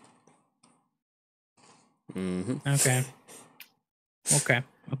 Mm-hmm. Okay.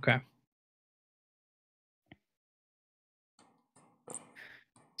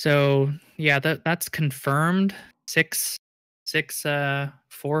 So yeah, that's confirmed. 6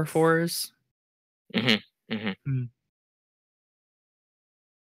 4/4s.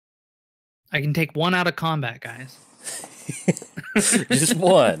 I can take 1 out of combat, guys. Just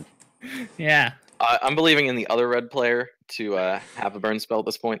one. Yeah. I'm believing in the other red player to have a burn spell at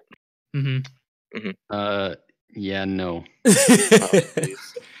this point. Mm-hmm. Yeah, no. Oh, jeez.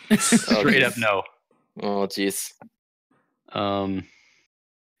 Straight up no. Oh, jeez.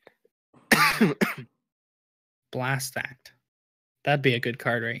 Blast Act. That'd be a good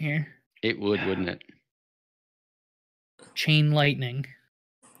card right here. It would, wouldn't it? Chain Lightning.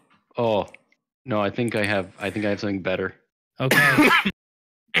 Oh, no, I think I have something better. Okay.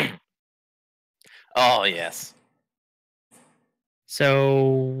 Oh, yes.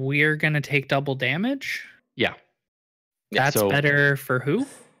 So we're gonna take double damage. Yeah. That's so, better for who?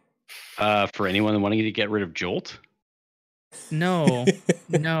 For anyone wanting to get rid of Jolt. No.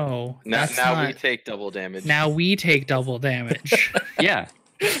 Now we take double damage. Now we take double damage. Yeah.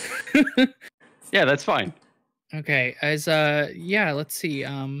 Yeah, that's fine. Okay, let's see.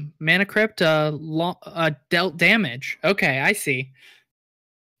 Mana Crypt dealt damage. Okay, I see.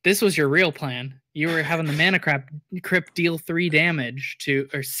 This was your real plan. You were having the Mana Crypt deal 3 damage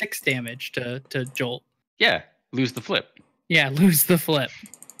or 6 damage to Jolt. Yeah, lose the flip. Yeah, lose the flip.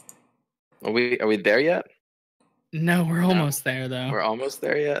 Are we there yet? No, we're almost there though. We're almost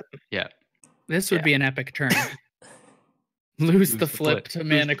there yet? Yeah. This would be an epic turn. Lose the flip to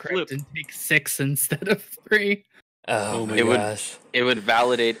Mana Crypt and take 6 instead of 3. Oh my gosh. It would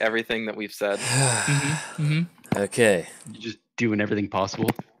validate everything that we've said. Okay. You're just doing everything possible.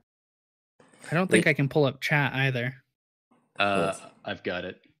 I don't think I can pull up chat either. I've got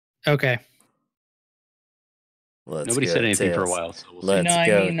it. Okay. Nobody said anything for a while, so we'll see.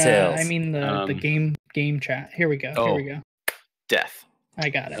 Tails. I mean the game chat. Here we go. Oh. Here we go. Death. I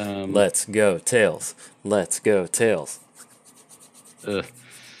got it. Let's go, Tails. Let's go, Tails. Ugh.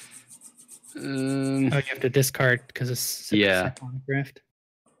 You have to discard because it's Yeah. Cyclonic Rift.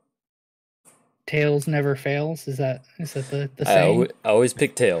 Tails never fails. Is that the saying? I always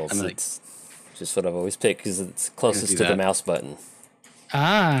pick Tails. I'm like- It's just what I've always picked because it's closest do to the that. mouse button.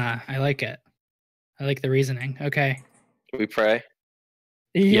 I like it. I like the reasoning. Okay. We pray.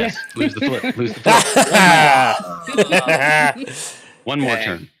 Yes, lose the flip. Lose the flip. One more Dang.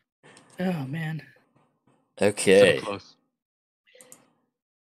 turn. Oh man. Okay. So close.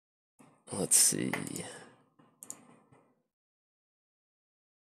 Let's see.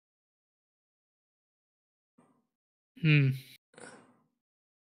 Hmm.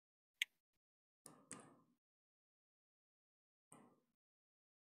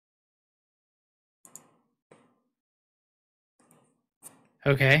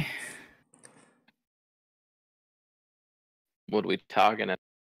 Okay. What are we targeting?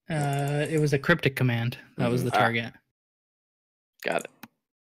 It was a cryptic command. That was the Ah. target. Got it.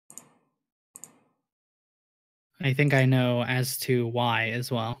 I think I know as to why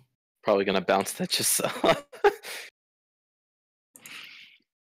as well. Probably gonna bounce that just.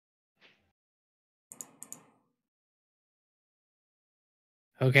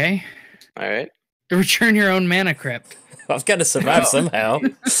 Okay. All right. Return your own mana crypt. I've got to survive somehow.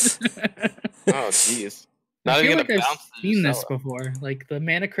 Oh, jeez. I Not feel even like gonna I've bounce the seen this Gisela. before. Like the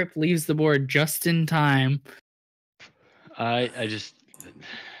mana crypt leaves the board just in time. I just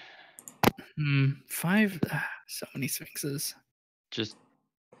Five. So many sphinxes. just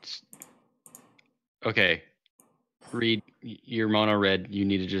okay. Reid, you're mono red. You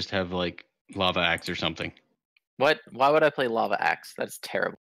need to just have like lava axe or something. What? Why would I play Lava Axe? That's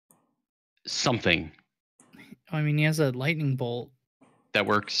terrible. Something Oh, I mean, he has a lightning bolt. that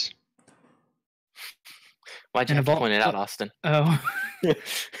works. Why'd you And have a to point it vault- out, Austin? Oh,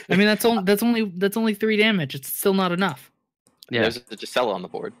 I mean that's only 3 damage. It's still not enough. Yeah, There's a Gisela on the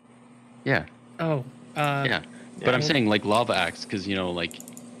board. yeah, Oh, yeah. But I'm Yeah. saying like lava axe because like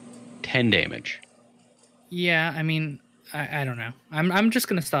 10 damage. yeah. I mean, I don't know. I'm just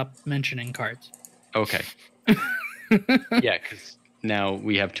gonna stop mentioning cards. Okay. Yeah, because now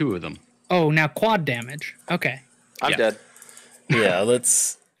we have 2 of them. Oh, now quad damage. Okay. I'm Yeah. dead. Yeah,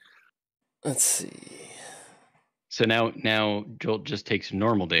 let's see. So now Jolt just takes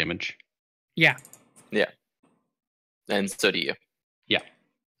normal damage. Yeah. And so do you.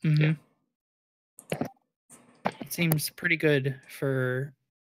 Mm-hmm. It seems pretty good for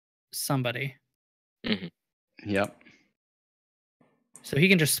somebody. Yep. So he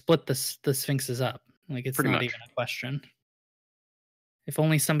can just split the sphinxes up. Like it's Pretty not much. even a question. If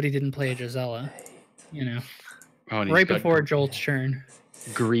only somebody didn't play a Gisela, Oh, and he's right got before Jolt's turn.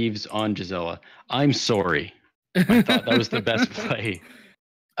 Greaves on Gisela. I'm sorry. I thought that was the best play.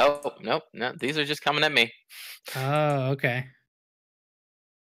 Oh, nope. No, these are just coming at me. Oh, okay.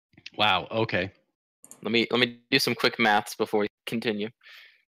 Wow. Okay. Let me do some quick maths before we continue.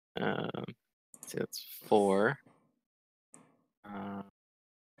 So that's 4.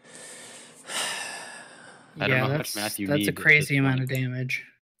 I don't know how much math you that's need a at this crazy amount point. of damage.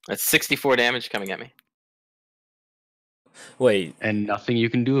 That's 64 damage coming at me. Wait, And nothing you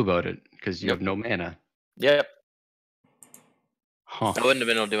can do about it because you Nope. have no mana. Yep. Huh. I wouldn't have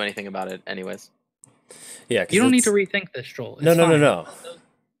been able to do anything about it anyways. yeah. 'cause You don't need to it's- rethink this, Joel. No, It's no, no, fine. no.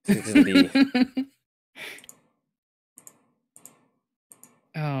 It's gonna be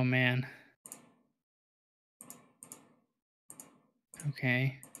Oh man.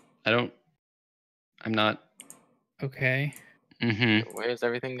 Okay. I'm not. Okay. Mm-hmm. Where's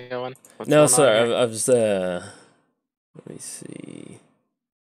everything going? What's no. going on Sorry, here? I was. Let me see.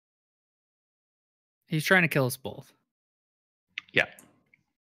 He's trying to kill us both. Yeah.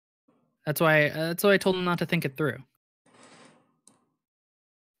 That's why I told him not to think it through.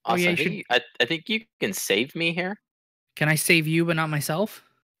 Oh, Also, yeah, I, you think should- you, I think you can save me here. Can I save you but not myself?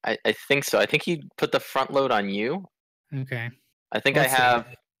 I think so. I think he put the front load on you. Okay. I think Let's I see. have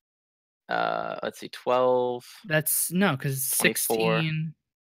let's see, 12. That's no, because 24. 16.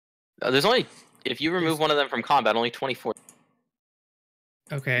 There's only, if you remove one of them from combat, only 24.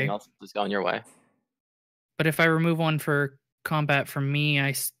 Okay. Everything else is going your way. But if I remove one for combat from me,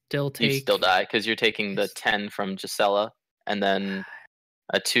 I still take. You still die because you're taking the 10 from Gisela, and then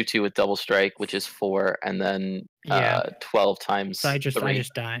a 2/2 with double strike, which is 4, and then Yeah. 12 times So I just 3.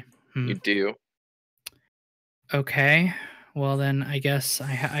 die. You do. Okay. Well then, I guess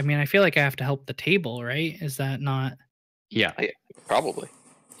I mean I feel like I have to help the table, right? Is that not? Yeah. Probably.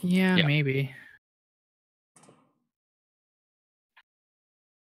 Yeah, Yeah. maybe.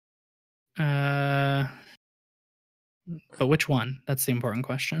 But which one? That's the important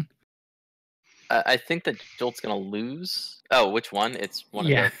question. I think that Jolt's gonna lose. Oh, which one? It's one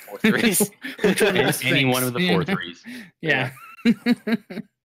Yeah. of the 4 threes. Which one is Any Sphinx? one of the 4 threes. Yeah.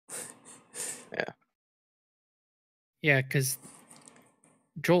 Yeah. Yeah, because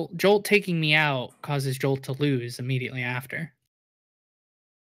Jolt taking me out causes Jolt to lose immediately after.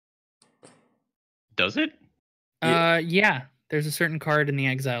 Does it? Yeah. Yeah, There's a certain card in the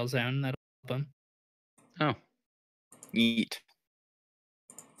exile zone that'll help him. Oh. Yeet.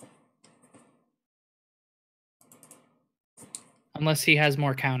 Unless he has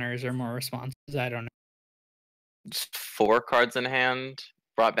more counters or more responses. I don't know. Just 4 cards in hand.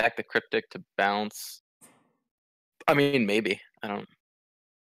 Brought back the Cryptic to bounce. I mean, maybe. I don't.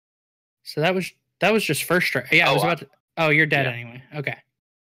 So that was just first strike. Yeah, I was about to. Oh, you're dead yeah. anyway. Okay.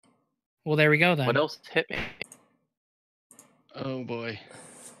 Well, there we go then. What else hit me? Oh boy.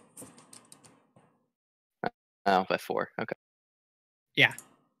 Oh, by 4. Okay. Yeah.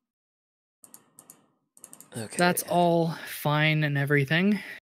 Okay. That's all fine and everything.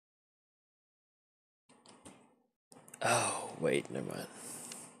 Oh, wait, never mind.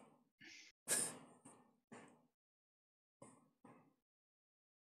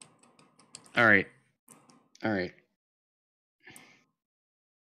 All right. All right.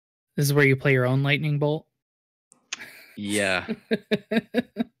 This is where you play your own lightning bolt. Yeah.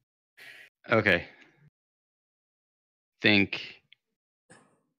 Okay. Think.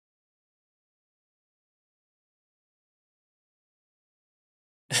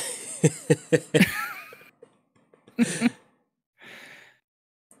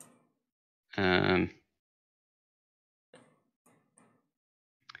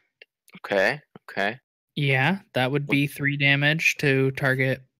 Okay. Yeah, that would be 3 damage to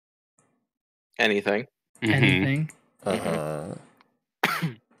target Anything. anything. Uh-huh.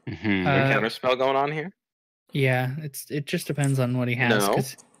 Counter spell going on here? Yeah, it just depends on what he has. No.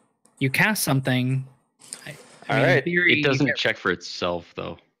 'Cause you cast something. All right. In theory, It doesn't check for itself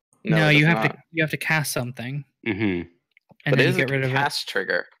though. No, it you does have not. to cast something, Mm-hmm. and But then it you is get a rid of it. cast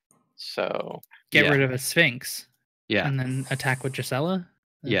trigger. So Get Yeah. rid of a Sphinx, Yeah. and then attack with Gisela.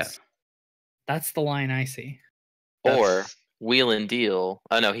 Yeah. That's the line I see. or That's- wheel and deal.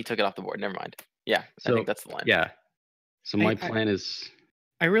 Oh no, he took it off the board. Never mind. Yeah, I think that's the line. Yeah. So my plan is.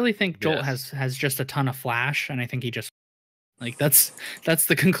 I really think Jolt Yes. has just a ton of flash, and I think he just that's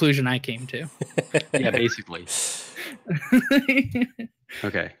the conclusion I came to. Yeah, basically.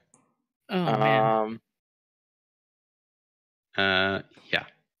 Okay. Oh man. Yeah.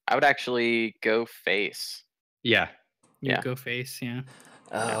 I would actually go face Yeah. You yeah. go face, yeah.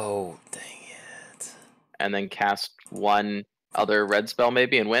 Oh, dang it. and then cast one other red spell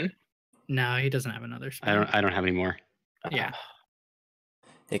maybe and win. No, he doesn't have another spell. I don't have any more. Yeah. Yeah,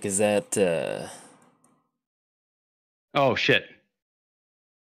 because that, Oh shit.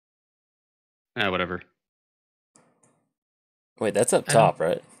 Whatever. wait, that's up I don't- top,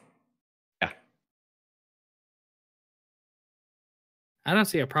 right? I don't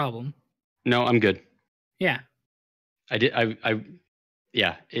see a problem. No, I'm good. Yeah. I did.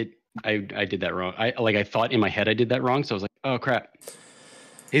 Yeah. I did that wrong. I thought in my head I did that wrong, so I was like, oh crap.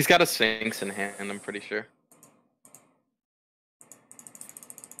 He's got a Sphinx in hand, I'm pretty sure.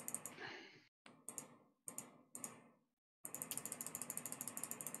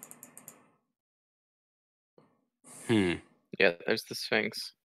 Yeah, there's the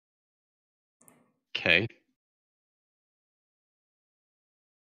Sphinx. Okay.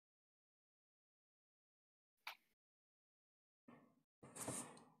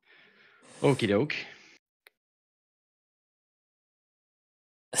 Okie doke.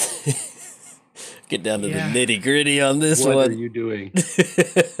 Get down to Yeah. the nitty gritty on this What one. are you doing?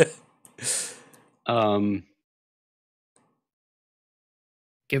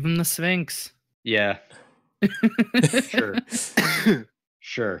 Give him the Sphinx. Yeah. Sure.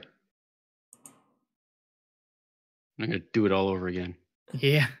 Sure. I'm gonna do it all over again.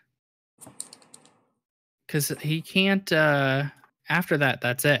 Yeah. Because he can't after that,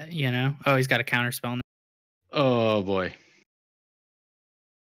 that's it, you know? Oh, he's got a counter spell now. Oh boy.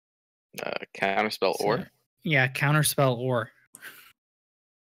 Counterspell So, or yeah, counter spell or.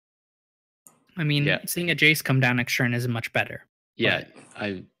 I mean, Yeah. seeing a Jace come down next turn isn't much better. Yeah.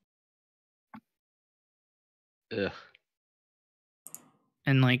 But- Ugh.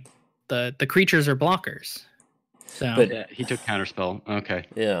 and like the creatures are blockers. So But- Yeah, he took counterspell. Okay.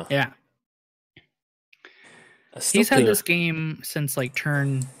 Yeah. yeah. I still He's had think- this game since like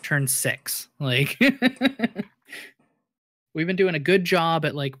turn 6. Like we've been doing a good job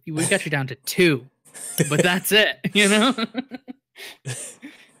at like we got you down to 2. But that's it, you know?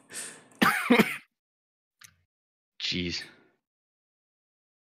 Jeez.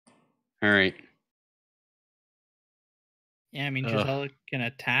 All right. Yeah, I mean Ugh. Gisela can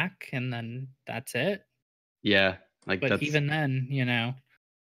attack and then that's it. Yeah. Like But that's even then, you know.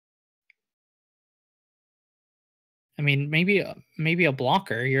 I mean, maybe a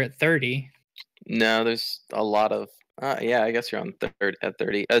blocker. You're at 30. no, there's a lot of yeah, I guess you're on third at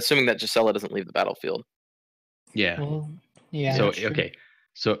 30. Assuming that Gisela doesn't leave the battlefield. yeah. Well, Yeah. So that's true. okay,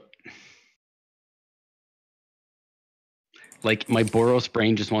 so like my Boros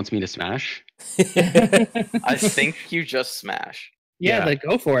brain just wants me to smash. I think you just smash. Yeah, Yeah. like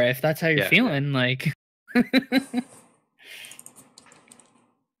go for it if that's how you're Yeah. feeling. Like,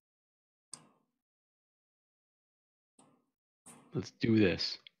 Let's do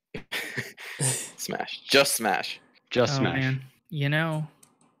this. Smash. Just smash. Just oh smash. man, you know,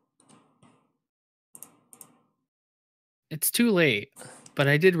 it's too late. But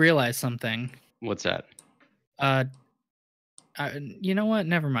I did realize something. What's that? You know what?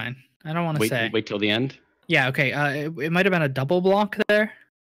 Never mind. I don't want to say. Wait till the end. Yeah, okay. It might have been a double block there.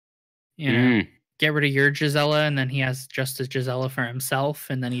 You know, get rid of your Gisela, and then he has just a Gisela for himself,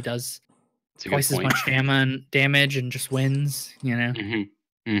 and then he does That's a good twice as point. much damage and just wins. You know. Mm-hmm.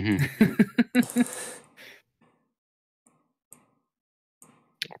 Mm-hmm.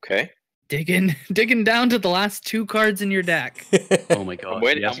 Okay. digging down to the last 2 cards in your deck. Oh my god. I'm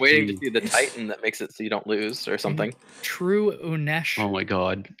waiting Yes, to please. see the Titan that makes it so you don't lose or something. True Unesh Oh my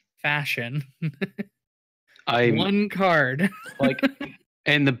god. fashion. I'm 1 card. like,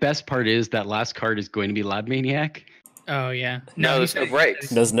 and the best part is that last card is going to be Lab Maniac. Oh yeah. No, he there's said no breaks.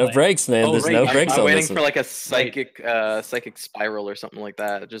 There's no breaks, man. Oh, There's right. no I'm breaks I'm on waiting this for one. like a psychic spiral or something like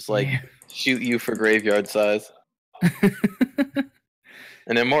that. Just like Yeah. shoot you for graveyard size.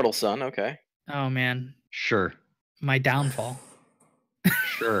 An immortal sun, okay. Oh man, Sure. my downfall.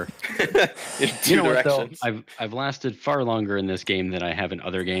 Sure. In two You know what though? directions. I've lasted far longer in this game than I have in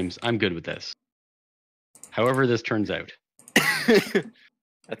other games. I'm good with this. However this turns out.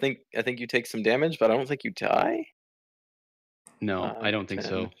 I think you take some damage, but I don't think you die. No, I don't think 10,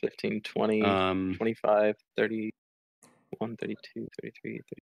 so. 15, 20, 25, 31, 32, 33,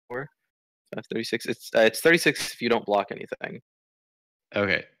 34, 36. It's 36 if you don't block anything.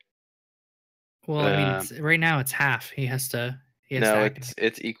 Okay. Well, I mean, right now it's half. He has to. No, activate.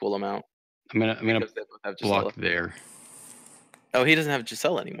 it's equal amount. I'm gonna Because they both have Gisela. block there. Oh, he doesn't have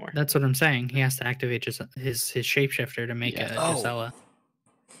Gisela anymore. That's what I'm saying. He has to activate his shapeshifter to make a Oh. Gisela.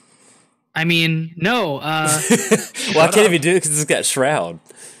 I mean, no. Well, I can't even do it because it's got Shroud.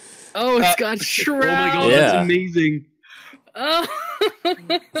 Oh, it's got Shroud. Oh my god, Yeah. that's amazing. Oh.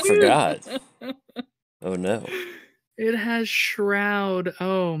 Forgot. Oh no. It has Shroud.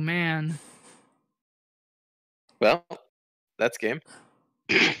 Oh man. Well, that's game.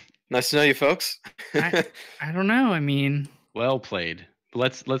 Nice to know you, folks. I don't know. I mean, Well played.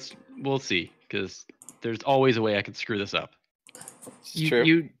 We'll see, because there's always a way I could screw this up. It's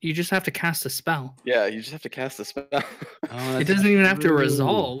true. you just have to cast a spell. Yeah, you just have to cast the spell. Oh, It doesn't even have to true.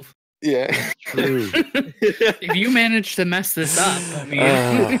 resolve. Yeah. True. If you manage to mess this up, I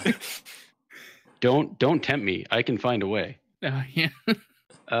mean, Don't tempt me. I can find a way. yeah. The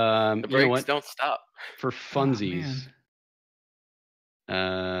You know breaks what? don't stop. For funsies,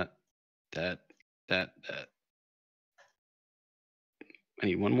 that I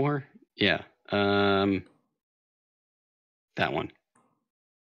need one more. Yeah. That one.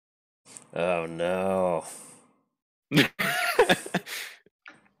 Oh no.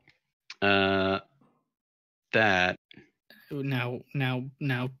 That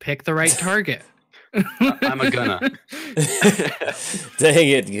Now pick the right target. I'm a gonna. Dang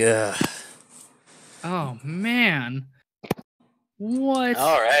it. Yeah. Oh man. What?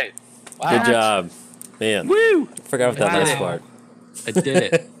 All right. Good job. Man. Woo! Forgot about that last Wow. part. I did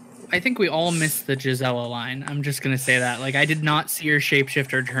it. I think we all missed the Gisela line. I'm just gonna say that. Like, I did not see your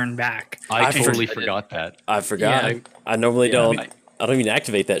shapeshifter turn back. I for- totally I did. forgot that. I forgot. Yeah. I normally don't. I don't even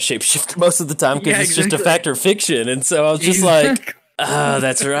activate that shapeshifter most of the time because Yeah, it's just a exactly. factor of fiction. And so I was just like,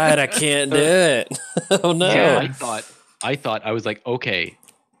 that's right. I can't do it. Oh no. Yeah. I thought I was like, okay,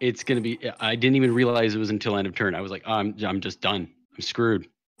 it's gonna be. I didn't even realize it was until end of turn. I was like, I'm just done. I'm screwed.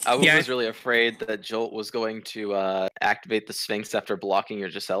 I Yeah. was really afraid that Jolt was going to activate the Sphinx after blocking your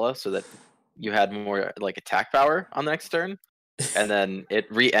Gisela so that you had more like attack power on the next turn. And then it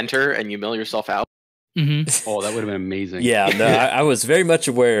re-enter and you mill yourself out. Mm-hmm. Oh, that would have been amazing. Yeah, no, I was very much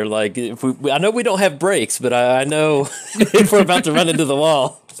aware. Like, if I know we don't have breaks, but I know if we're about to run into the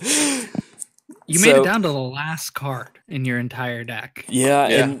wall. You made So- it down to the last card in your entire deck. Yeah,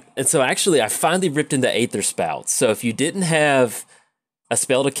 Yeah. And so actually, I finally ripped into Aether Spouts. So if you didn't have a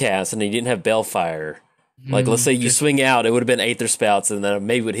spell to cast and you didn't have Balefire, like let's say you swing out, it would have been Aether Spouts, and then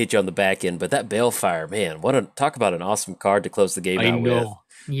maybe would hit you on the back end. But that Balefire, man, talk about an awesome card to close the game I out with. know.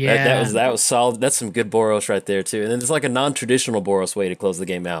 Yeah. That was solid. That's some good Boros right there too. And then it's like a non-traditional Boros way to close the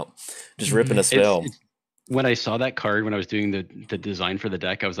game out, just ripping a spell. It's- when I saw that card when I was doing the design for the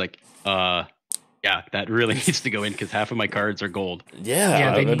deck, I was like, yeah, that really needs to go in because half of my cards are gold. Yeah,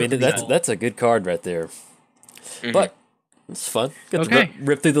 Yeah, they I need mean to be that's all- that's a good card right there. Mhm. But It's fun. Got Okay. to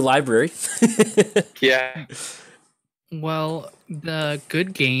rip through the library. Yeah. Well, the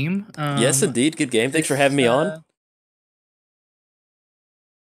good game. Yes, indeed. Good game. Thanks for having me on.